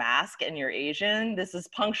wearing a mask and you're Asian. This has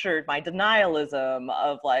punctured my denialism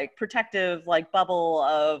of like protective, like bubble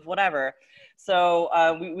of whatever. So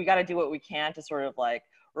we got to do what we can to sort of like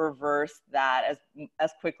reverse that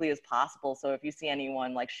as quickly as possible. So if you see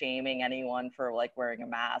anyone like shaming anyone for like wearing a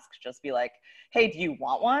mask, just be like, hey, do you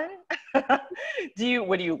want one?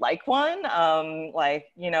 Would you like one?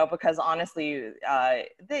 Because honestly,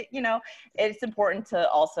 it's important to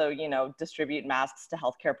also, distribute masks to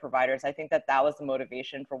healthcare providers. I think that was the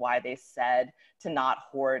motivation for why they said to not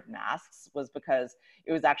hoard masks, was because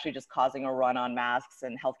it was actually just causing a run on masks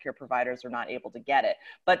and healthcare providers are not able to get it.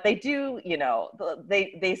 But they do,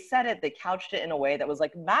 they said it, they couched it in a way that was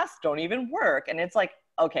like, masks don't even work. And it's like,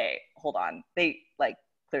 okay, hold on. They like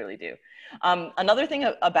clearly do. Another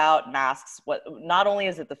thing about masks, not only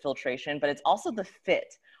is it the filtration, but it's also the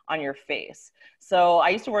fit on your face. So I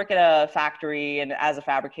used to work at a factory and as a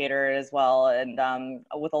fabricator as well, and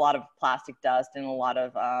with a lot of plastic dust and a lot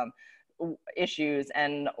of issues.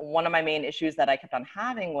 And one of my main issues that I kept on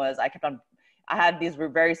having was I had these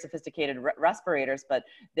very sophisticated respirators, but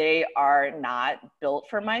they are not built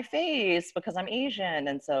for my face because I'm Asian.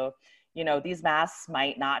 And so, these masks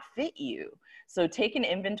might not fit you. So take an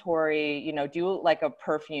inventory, do like a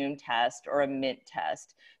perfume test or a mint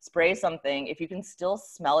test, spray something. If you can still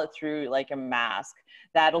smell it through like a mask,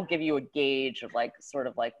 that'll give you a gauge of like, sort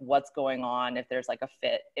of like what's going on, if there's like a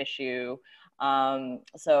fit issue.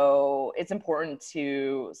 So it's important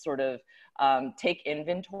to sort of take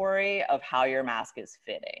inventory of how your mask is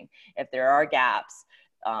fitting. If there are gaps,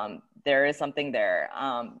 there is something there.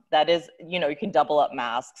 That is, you can double up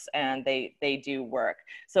masks and they do work.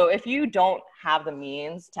 So if you don't have the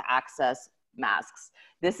means to access masks,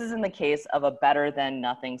 this is in the case of a better than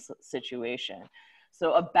nothing situation.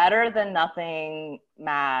 So a better than nothing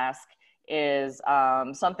mask is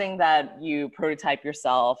something that you prototype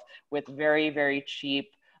yourself with very, very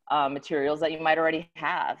cheap materials that you might already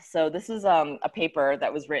have. So this is a paper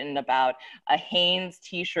that was written about a Hanes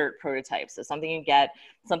t-shirt prototype. So something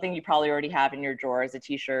you probably already have in your drawers, a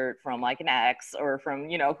t-shirt from like an ex or from,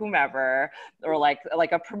 whomever, or like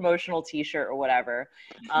a promotional t-shirt or whatever.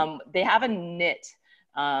 They have a knit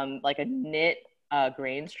like a knit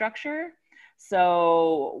grain structure.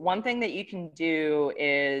 So one thing that you can do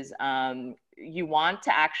is you want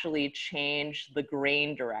to actually change the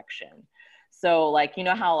grain direction. So like, you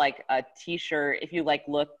know how like a t-shirt, if you like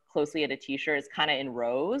look closely at a t-shirt, it's kind of in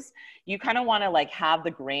rows. You kind of want to like have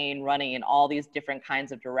the grain running in all these different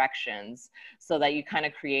kinds of directions so that you kind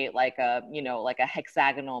of create like a, you know, like a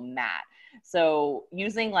hexagonal mat. So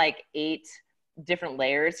using like 8 different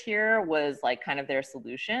layers here was like kind of their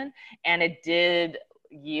solution. And it did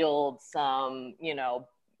yield some, you know,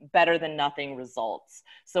 better than nothing results.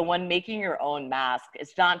 So when making your own mask,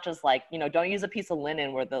 it's not just like, you know, don't use a piece of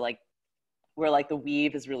linen where the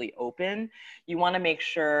weave is really open. You want to make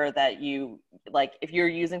sure that you, like, if you're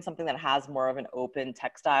using something that has more of an open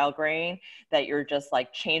textile grain, that you're just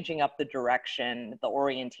like changing up the direction, the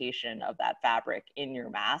orientation of that fabric in your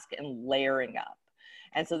mask and layering up.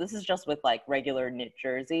 And so this is just with like regular knit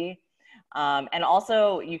jersey. And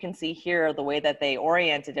also you can see here the way that they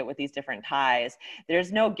oriented it with these different ties.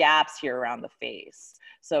 There's no gaps here around the face.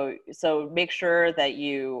 So make sure that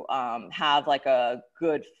you have like a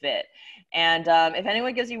good fit. And if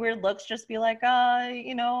anyone gives you weird looks, just be like,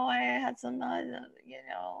 you know, I had some, you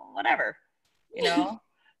know, whatever, you know,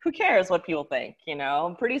 who cares what people think, you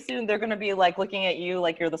know, pretty soon they're going to be like looking at you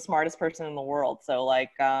like you're the smartest person in the world. So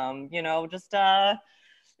like, you know,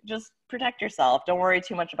 just protect yourself. Don't worry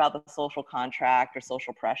too much about the social contract or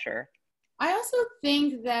social pressure. I also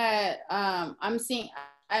think that I'm seeing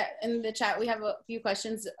in the chat, we have a few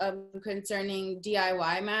questions concerning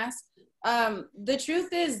DIY masks. The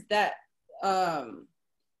truth is that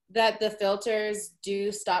that the filters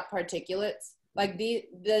do stop particulates. Like the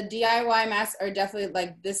DIY masks are definitely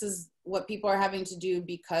like, this is what people are having to do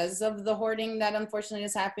because of the hoarding that unfortunately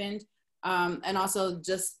has happened. And also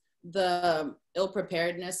just the ill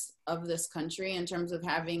preparedness of this country in terms of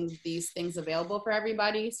having these things available for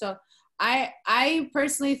everybody. So I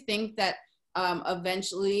personally think that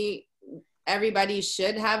eventually everybody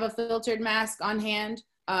should have a filtered mask on hand.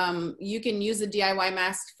 You can use a DIY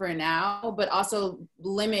mask for now, but also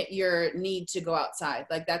limit your need to go outside.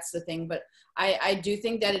 Like that's the thing. But I do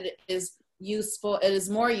think that it is useful. It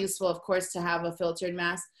is more useful, of course, to have a filtered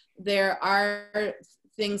mask. There are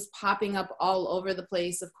things popping up all over the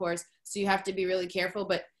place, of course, so you have to be really careful.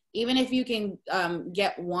 But even if you can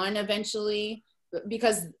get one eventually,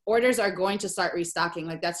 because orders are going to start restocking,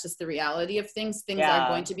 like that's just the reality of things. Things are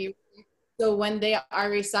going to be, so when they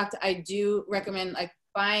are restocked, I do recommend like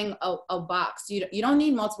buying a box. You don't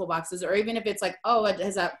need multiple boxes, or even if it's like, oh, it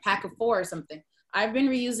has a pack of 4 or something. I've been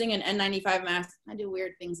reusing an N95 mask. I do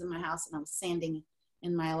weird things in my house, and I'm sanding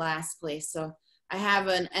in my last place, so I have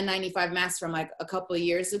an N95 mask from like a couple of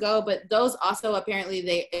years ago, but those also apparently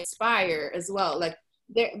they expire as well. Like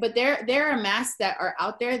there are masks that are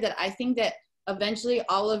out there that I think that eventually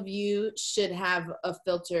all of you should have a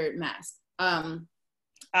filtered mask.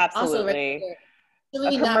 Absolutely. Also,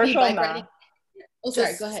 a commercial mask. Oh,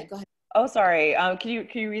 sorry. Go ahead. Oh, sorry. Can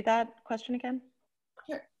you read that question again?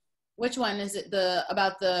 Sure. Which one is it?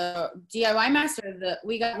 About the DIY mask, or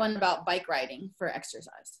we got one about bike riding for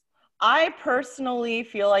exercise? I personally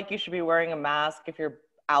feel like you should be wearing a mask if you're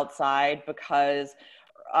outside because,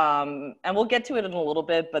 and we'll get to it in a little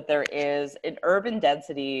bit, but there is an urban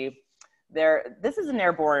density there. This is an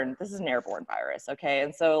airborne virus. Okay.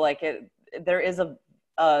 And so like there is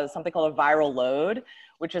something called a viral load,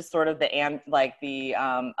 which is sort of the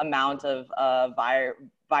amount of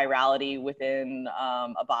virality within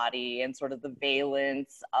a body and sort of the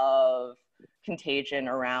valence of contagion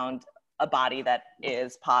around a body that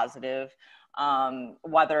is positive,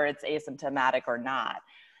 whether it's asymptomatic or not.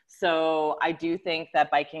 So I do think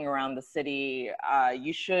that biking around the city,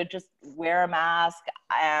 you should just wear a mask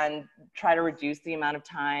and try to reduce the amount of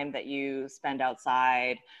time that you spend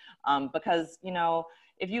outside. Because, you know,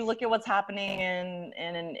 if you look at what's happening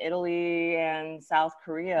in Italy and South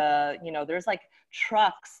Korea, you know, there's like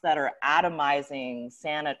trucks that are atomizing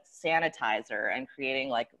sanitizer and creating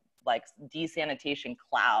like desanitation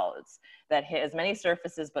clouds that hit as many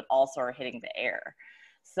surfaces, but also are hitting the air.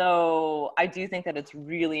 So I do think that it's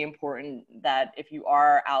really important that if you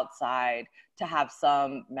are outside to have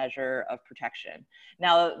some measure of protection.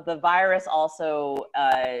 Now, the virus also,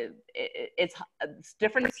 it's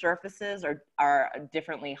different surfaces are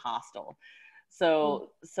differently hostile.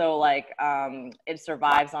 So like it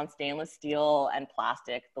survives on stainless steel and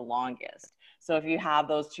plastic the longest. So if you have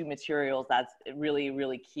those two materials, that's really,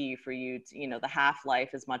 really key for you to, you know, the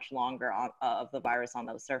half-life is much longer of the virus on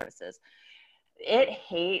those surfaces. It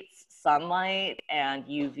hates sunlight and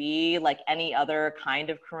UV like any other kind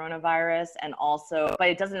of coronavirus, and also, but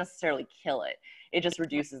it doesn't necessarily kill it. It just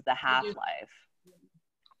reduces the half-life.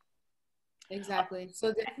 Exactly.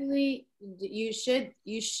 So definitely you should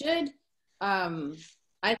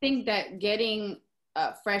I think that getting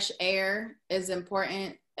fresh air is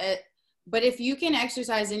important. But if you can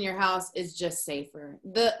exercise in your house, it's just safer.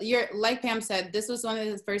 You're like Pam said, this was one of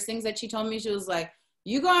the first things that she told me. She was like,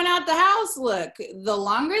 "You going out the house? Look, the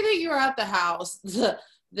longer that you're out the house,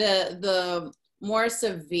 the more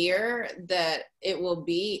severe that it will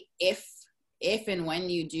be if and when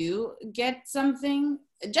you do get something,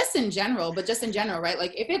 just in general, but just in general, right?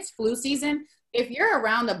 Like if it's flu season, if you're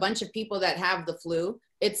around a bunch of people that have the flu,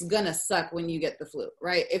 it's gonna suck when you get the flu,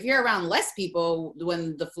 right? If you're around less people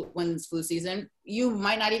when it's flu season, you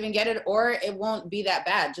might not even get it, or it won't be that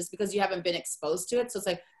bad just because you haven't been exposed to it. So it's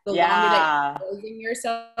like the longer that Yeah. you're exposing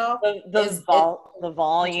yourself The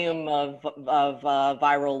volume of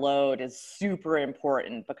viral load is super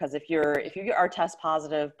important, because if you are test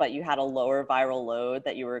positive but you had a lower viral load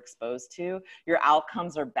that you were exposed to, your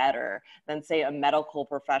outcomes are better than, say, a medical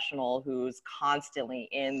professional who's constantly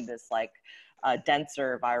in this like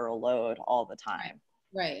denser viral load all the time.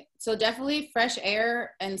 Right. So definitely fresh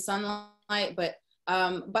air and sunlight, but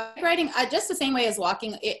bike riding, just the same way as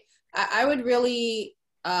walking, I would really,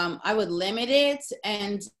 I would limit it.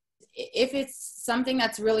 And if it's something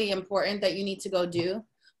that's really important that you need to go do,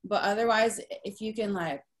 but otherwise, if you can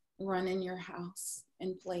like run in your house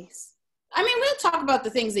in place. I mean, we'll talk about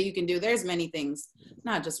the things that you can do. There's many things,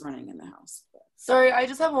 not just running in the house. Sorry, I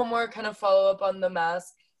just have one more kind of follow up on the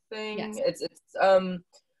mask thing. Yes.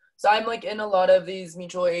 So I'm like in a lot of these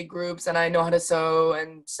mutual aid groups, and I know how to sew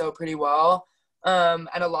and sew pretty well. And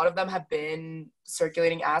a lot of them have been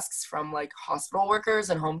circulating asks from like hospital workers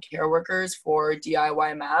and home care workers for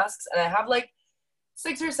DIY masks. And I have like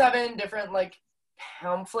 6 or 7 different like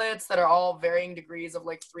pamphlets that are all varying degrees of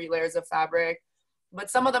like 3 layers of fabric. But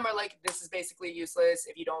some of them are like, this is basically useless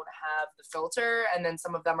if you don't have the filter. And then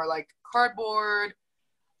some of them are like cardboard.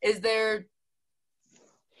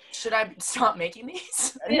 Should I stop making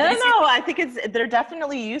these? No, I think they're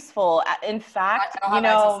definitely useful. In fact,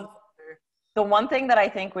 the one thing that I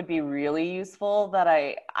think would be really useful that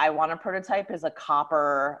I want to prototype is a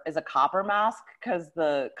copper mask, because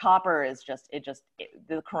the copper is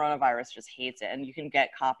the coronavirus just hates it, and you can get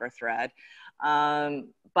copper thread.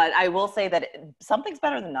 But I will say that something's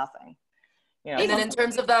better than nothing. You know, and then in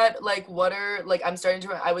terms of that, like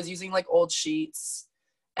I was using like old sheets,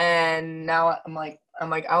 and now I'm like, I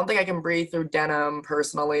don't think I can breathe through denim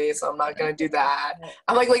personally, so I'm not gonna do that.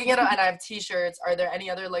 I'm like looking at it, and I have t-shirts. Are there any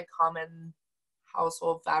other like common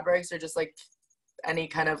household fabrics, or just like any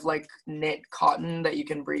kind of like knit cotton that you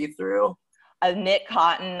can breathe through? A knit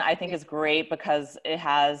cotton I think is great because it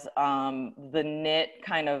has the knit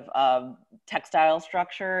kind of textile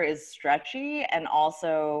structure is stretchy, and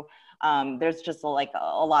also there's just like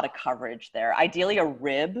a lot of coverage there. Ideally a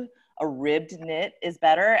ribbed knit is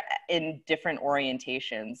better in different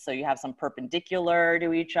orientations. So you have some perpendicular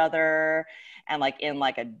to each other, and like in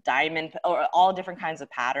like a diamond, or all different kinds of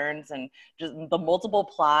patterns, and just the multiple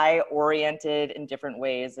ply oriented in different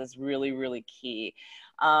ways is really, really key.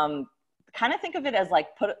 Kind of think of it as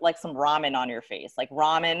like put like some ramen on your face. Like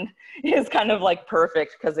ramen is kind of like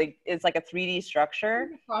perfect because it's like a 3D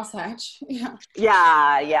structure. Crosshatch. Yeah.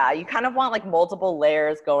 Yeah. You kind of want like multiple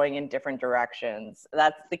layers going in different directions.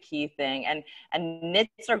 That's the key thing. And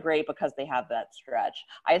knits are great because they have that stretch.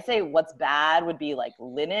 I'd say what's bad would be like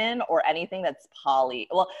linen or anything that's poly.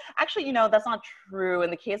 Well, actually, that's not true.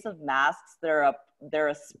 In the case of masks, they're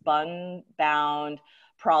a spun bound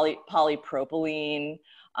polypropylene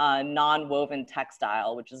non-woven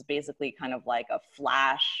textile, which is basically kind of like a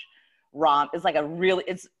flash it's like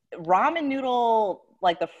it's ramen noodle,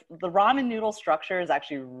 like the ramen noodle structure is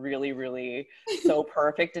actually really, really so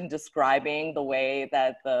perfect in describing the way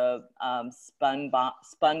that the spun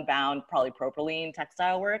bound polypropylene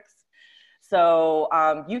textile works. So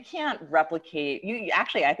you can't replicate,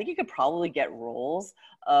 I think you could probably get rolls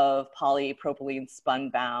of polypropylene spun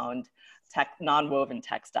bound non-woven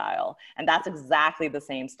textile. And that's exactly the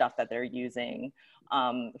same stuff that they're using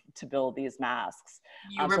to build these masks.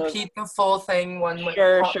 You repeat the full thing one more.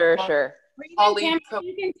 Sure. You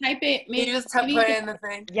can type it. Maybe you just put it in the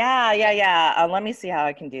thing. Yeah. Let me see how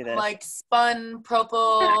I can do this. Like spun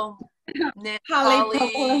propyl knit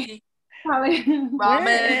poly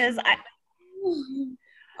ramen.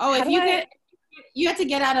 You have to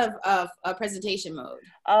get out of a presentation mode.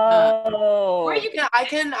 Or you can. I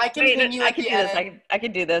can ping you. I can do this. I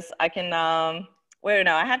can do this. I can. Wait,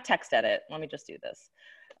 no. I have text edit. Let me just do this.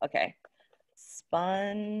 Okay.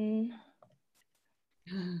 Spun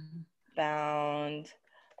bound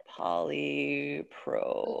polypropylene.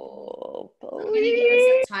 I'm gonna give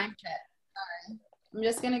us a time check. Sorry. I'm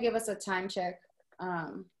just gonna give us a time check,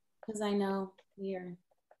 because I know we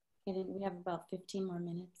have about 15 more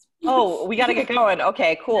minutes. Oh, we got to get going.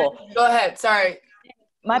 Okay, cool. Go ahead. Sorry.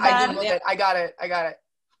 My I bad. Googled it. I got it.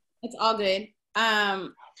 It's all good.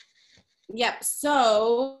 Yep.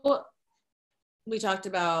 So we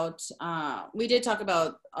did talk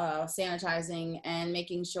about sanitizing and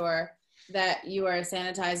making sure that you are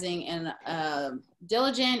sanitizing in a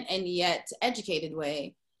diligent and yet educated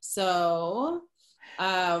way. So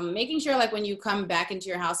making sure like when you come back into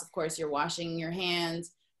your house, of course, you're washing your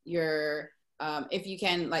hands, if you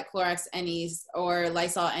can, like Clorox any or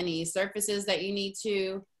Lysol any surfaces that you need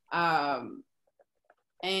to,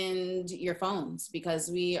 and your phones, because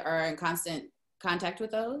we are in constant contact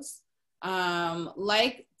with those.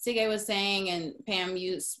 Like Sige was saying, and Pam,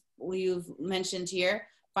 you've mentioned here,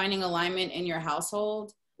 finding alignment in your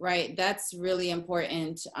household, right? That's really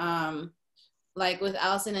important. Like with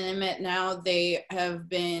Allison and Emmett now, they have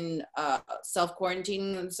been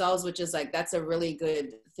self-quarantining themselves, which is like, that's a really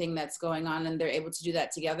good thing that's going on, and they're able to do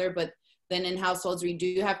that together. But then in households, we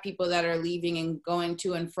do have people that are leaving and going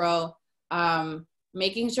to and fro,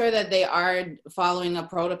 making sure that they are following a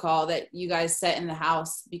protocol that you guys set in the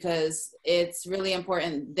house, because it's really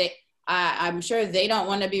important. I'm sure they don't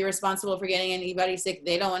want to be responsible for getting anybody sick.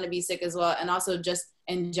 They don't want to be sick as well. And also just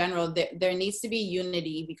in general, there needs to be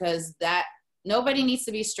unity, because nobody needs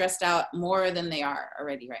to be stressed out more than they are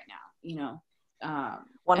already right now,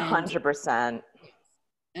 100%.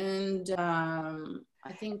 And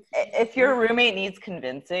I think if your roommate needs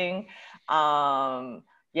convincing,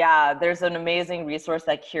 yeah, there's an amazing resource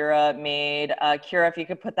that Kira made. Kira, if you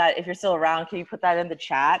could put that, if you're still around, can you put that in the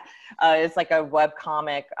chat? It's like a web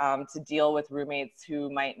comic to deal with roommates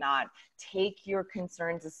who might not take your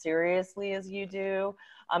concerns as seriously as you do.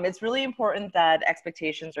 It's really important that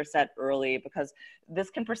expectations are set early, because this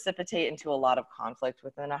can precipitate into a lot of conflict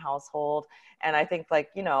within a household. And I think I've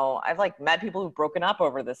met people who've broken up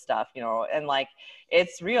over this stuff, and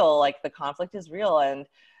it's real, like the conflict is real. And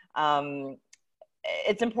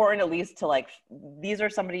it's important at least to this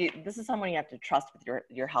is someone you have to trust with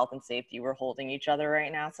your health and safety. We're holding each other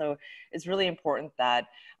right now. So it's really important that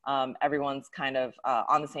everyone's kind of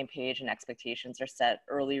on the same page and expectations are set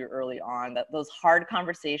early on, that those hard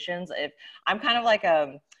conversations. If I'm kind of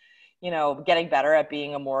getting better at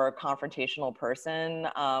being a more confrontational person.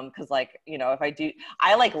 Cause if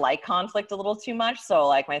I like conflict a little too much. So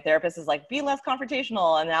my therapist is like, be less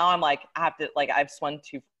confrontational. And now I'm I've swung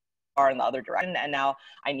too far in the other direction, and now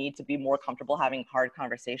I need to be more comfortable having hard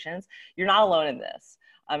conversations. You're not alone in this.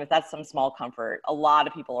 If that's some small comfort, a lot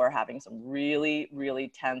of people are having some really, really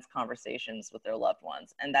tense conversations with their loved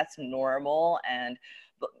ones, and that's normal. And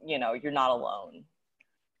you're not alone.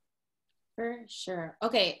 For sure.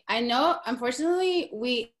 Okay, I know, unfortunately,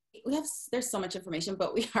 there's so much information,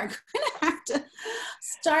 but we are gonna have to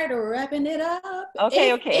start wrapping it up.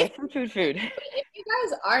 Okay. Food. If you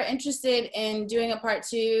guys are interested in doing a part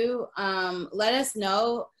 2, let us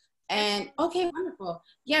know. And okay, wonderful.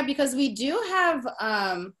 Yeah, because we do have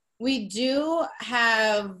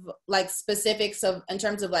specifics in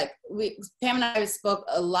terms of Pam and I spoke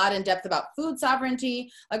a lot in depth about food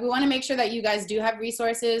sovereignty. We want to make sure that you guys do have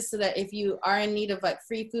resources, so that if you are in need of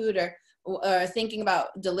free food or thinking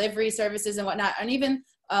about delivery services and whatnot, and even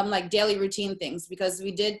daily routine things, because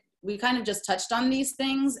we kind of just touched on these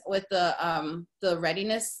things with the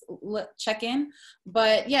readiness check-in.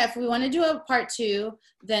 But yeah, if we want to do a part 2,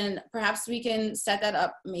 then perhaps we can set that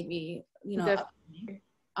up, maybe, but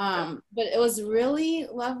it was really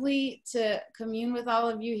lovely to commune with all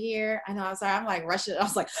of you here. I know, I'm sorry, I'm rushing. I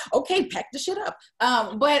was okay, pack the shit up.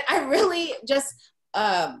 But I really just,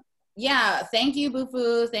 thank you,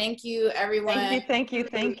 Bufu. Thank you, everyone. Thank you.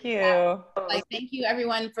 Thank you,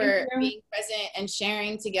 everyone, for being present and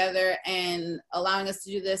sharing together and allowing us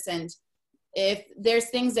to do this. And if there's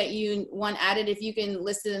things that you want added, if you can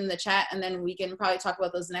list it in the chat, and then we can probably talk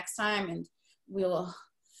about those next time, and we'll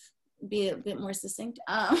be a bit more succinct.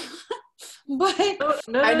 But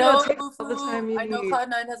I know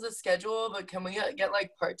Cloud9 has a schedule, but can we get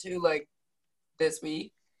part 2 this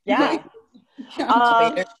week? Yeah.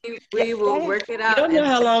 We will work it out. I don't know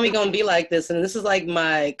how long we're gonna be like this, and this is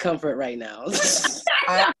my comfort right now.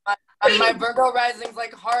 My Virgo rising's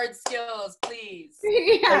hard skills, please.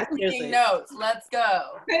 Yeah. Taking notes. Let's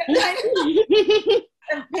go.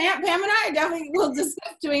 Pam and I definitely will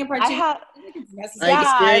discuss doing a part 2.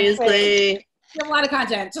 Seriously. A lot of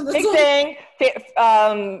content. So big thing.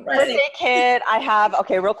 Birthday kit. I have,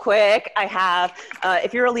 real quick. I have,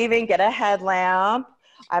 if you're leaving, get a headlamp.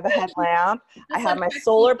 I have a headlamp. I have my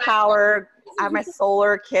solar power I have my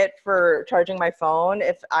solar kit for charging my phone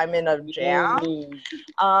if I'm in a jam.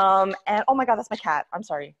 And oh my God, that's my cat. I'm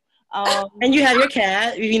sorry. And you have your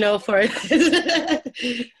cat, for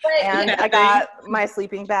and I got my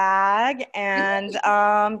sleeping bag, and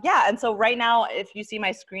yeah. And so right now, if you see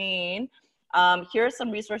my screen, here are some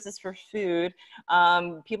resources for food.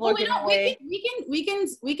 People are giving away.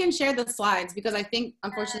 We can share the slides because I think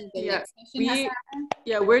unfortunately the next session has to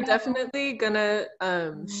happen. We're definitely gonna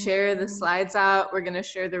share the slides out. We're gonna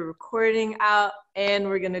share the recording out, and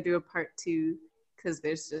we're gonna do a part 2 because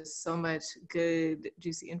there's just so much good,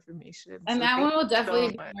 juicy information. And that one will definitely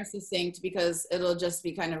be more succinct because it'll just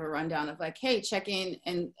be kind of a rundown of like, hey, check in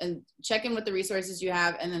and check in with the resources you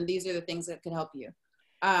have, and then these are the things that could help you.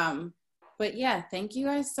 But yeah, thank you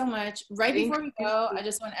guys so much. Right before we go, I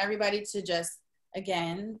just want everybody to just,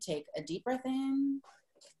 again, take a deep breath in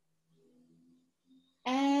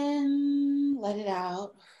and let it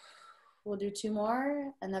out. We'll do 2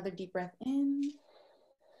 more. Another deep breath in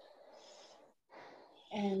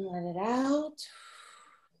and let it out.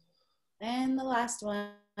 And the last one,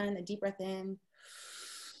 a deep breath in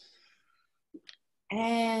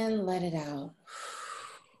and let it out.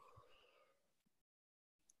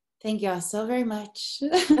 Thank y'all so very much.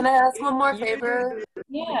 Can I ask one more favor?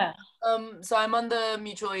 Yeah. So I'm on the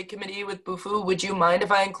mutual aid committee with Bufu. Would you mind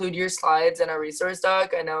if I include your slides in our resource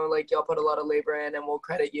doc? I know like y'all put a lot of labor in and we'll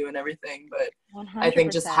credit you and everything, but 100%. I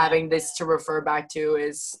think just having this to refer back to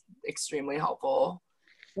is extremely helpful.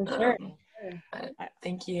 For sure.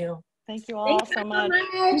 Thank you. Thank you all so much.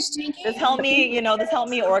 This helped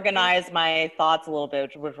me organize my thoughts a little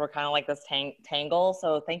bit, which were kind of like this tangle.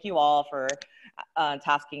 So thank you all for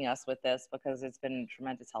tasking us with this because it's been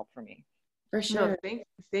tremendous help for me. For sure. No,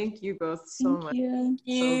 thank you both so much. Thank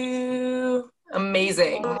you.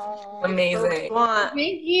 Amazing. Amazing.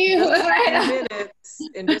 Thank you.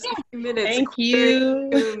 In just a few minutes, thank you.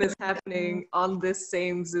 Zoom is happening on this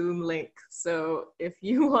same Zoom link. So if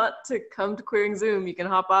you want to come to Queering Zoom, you can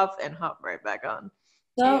hop off and hop right back on.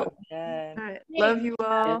 So, all right. Love you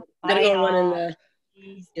all. Gotta go run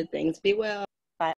and good things. Be well.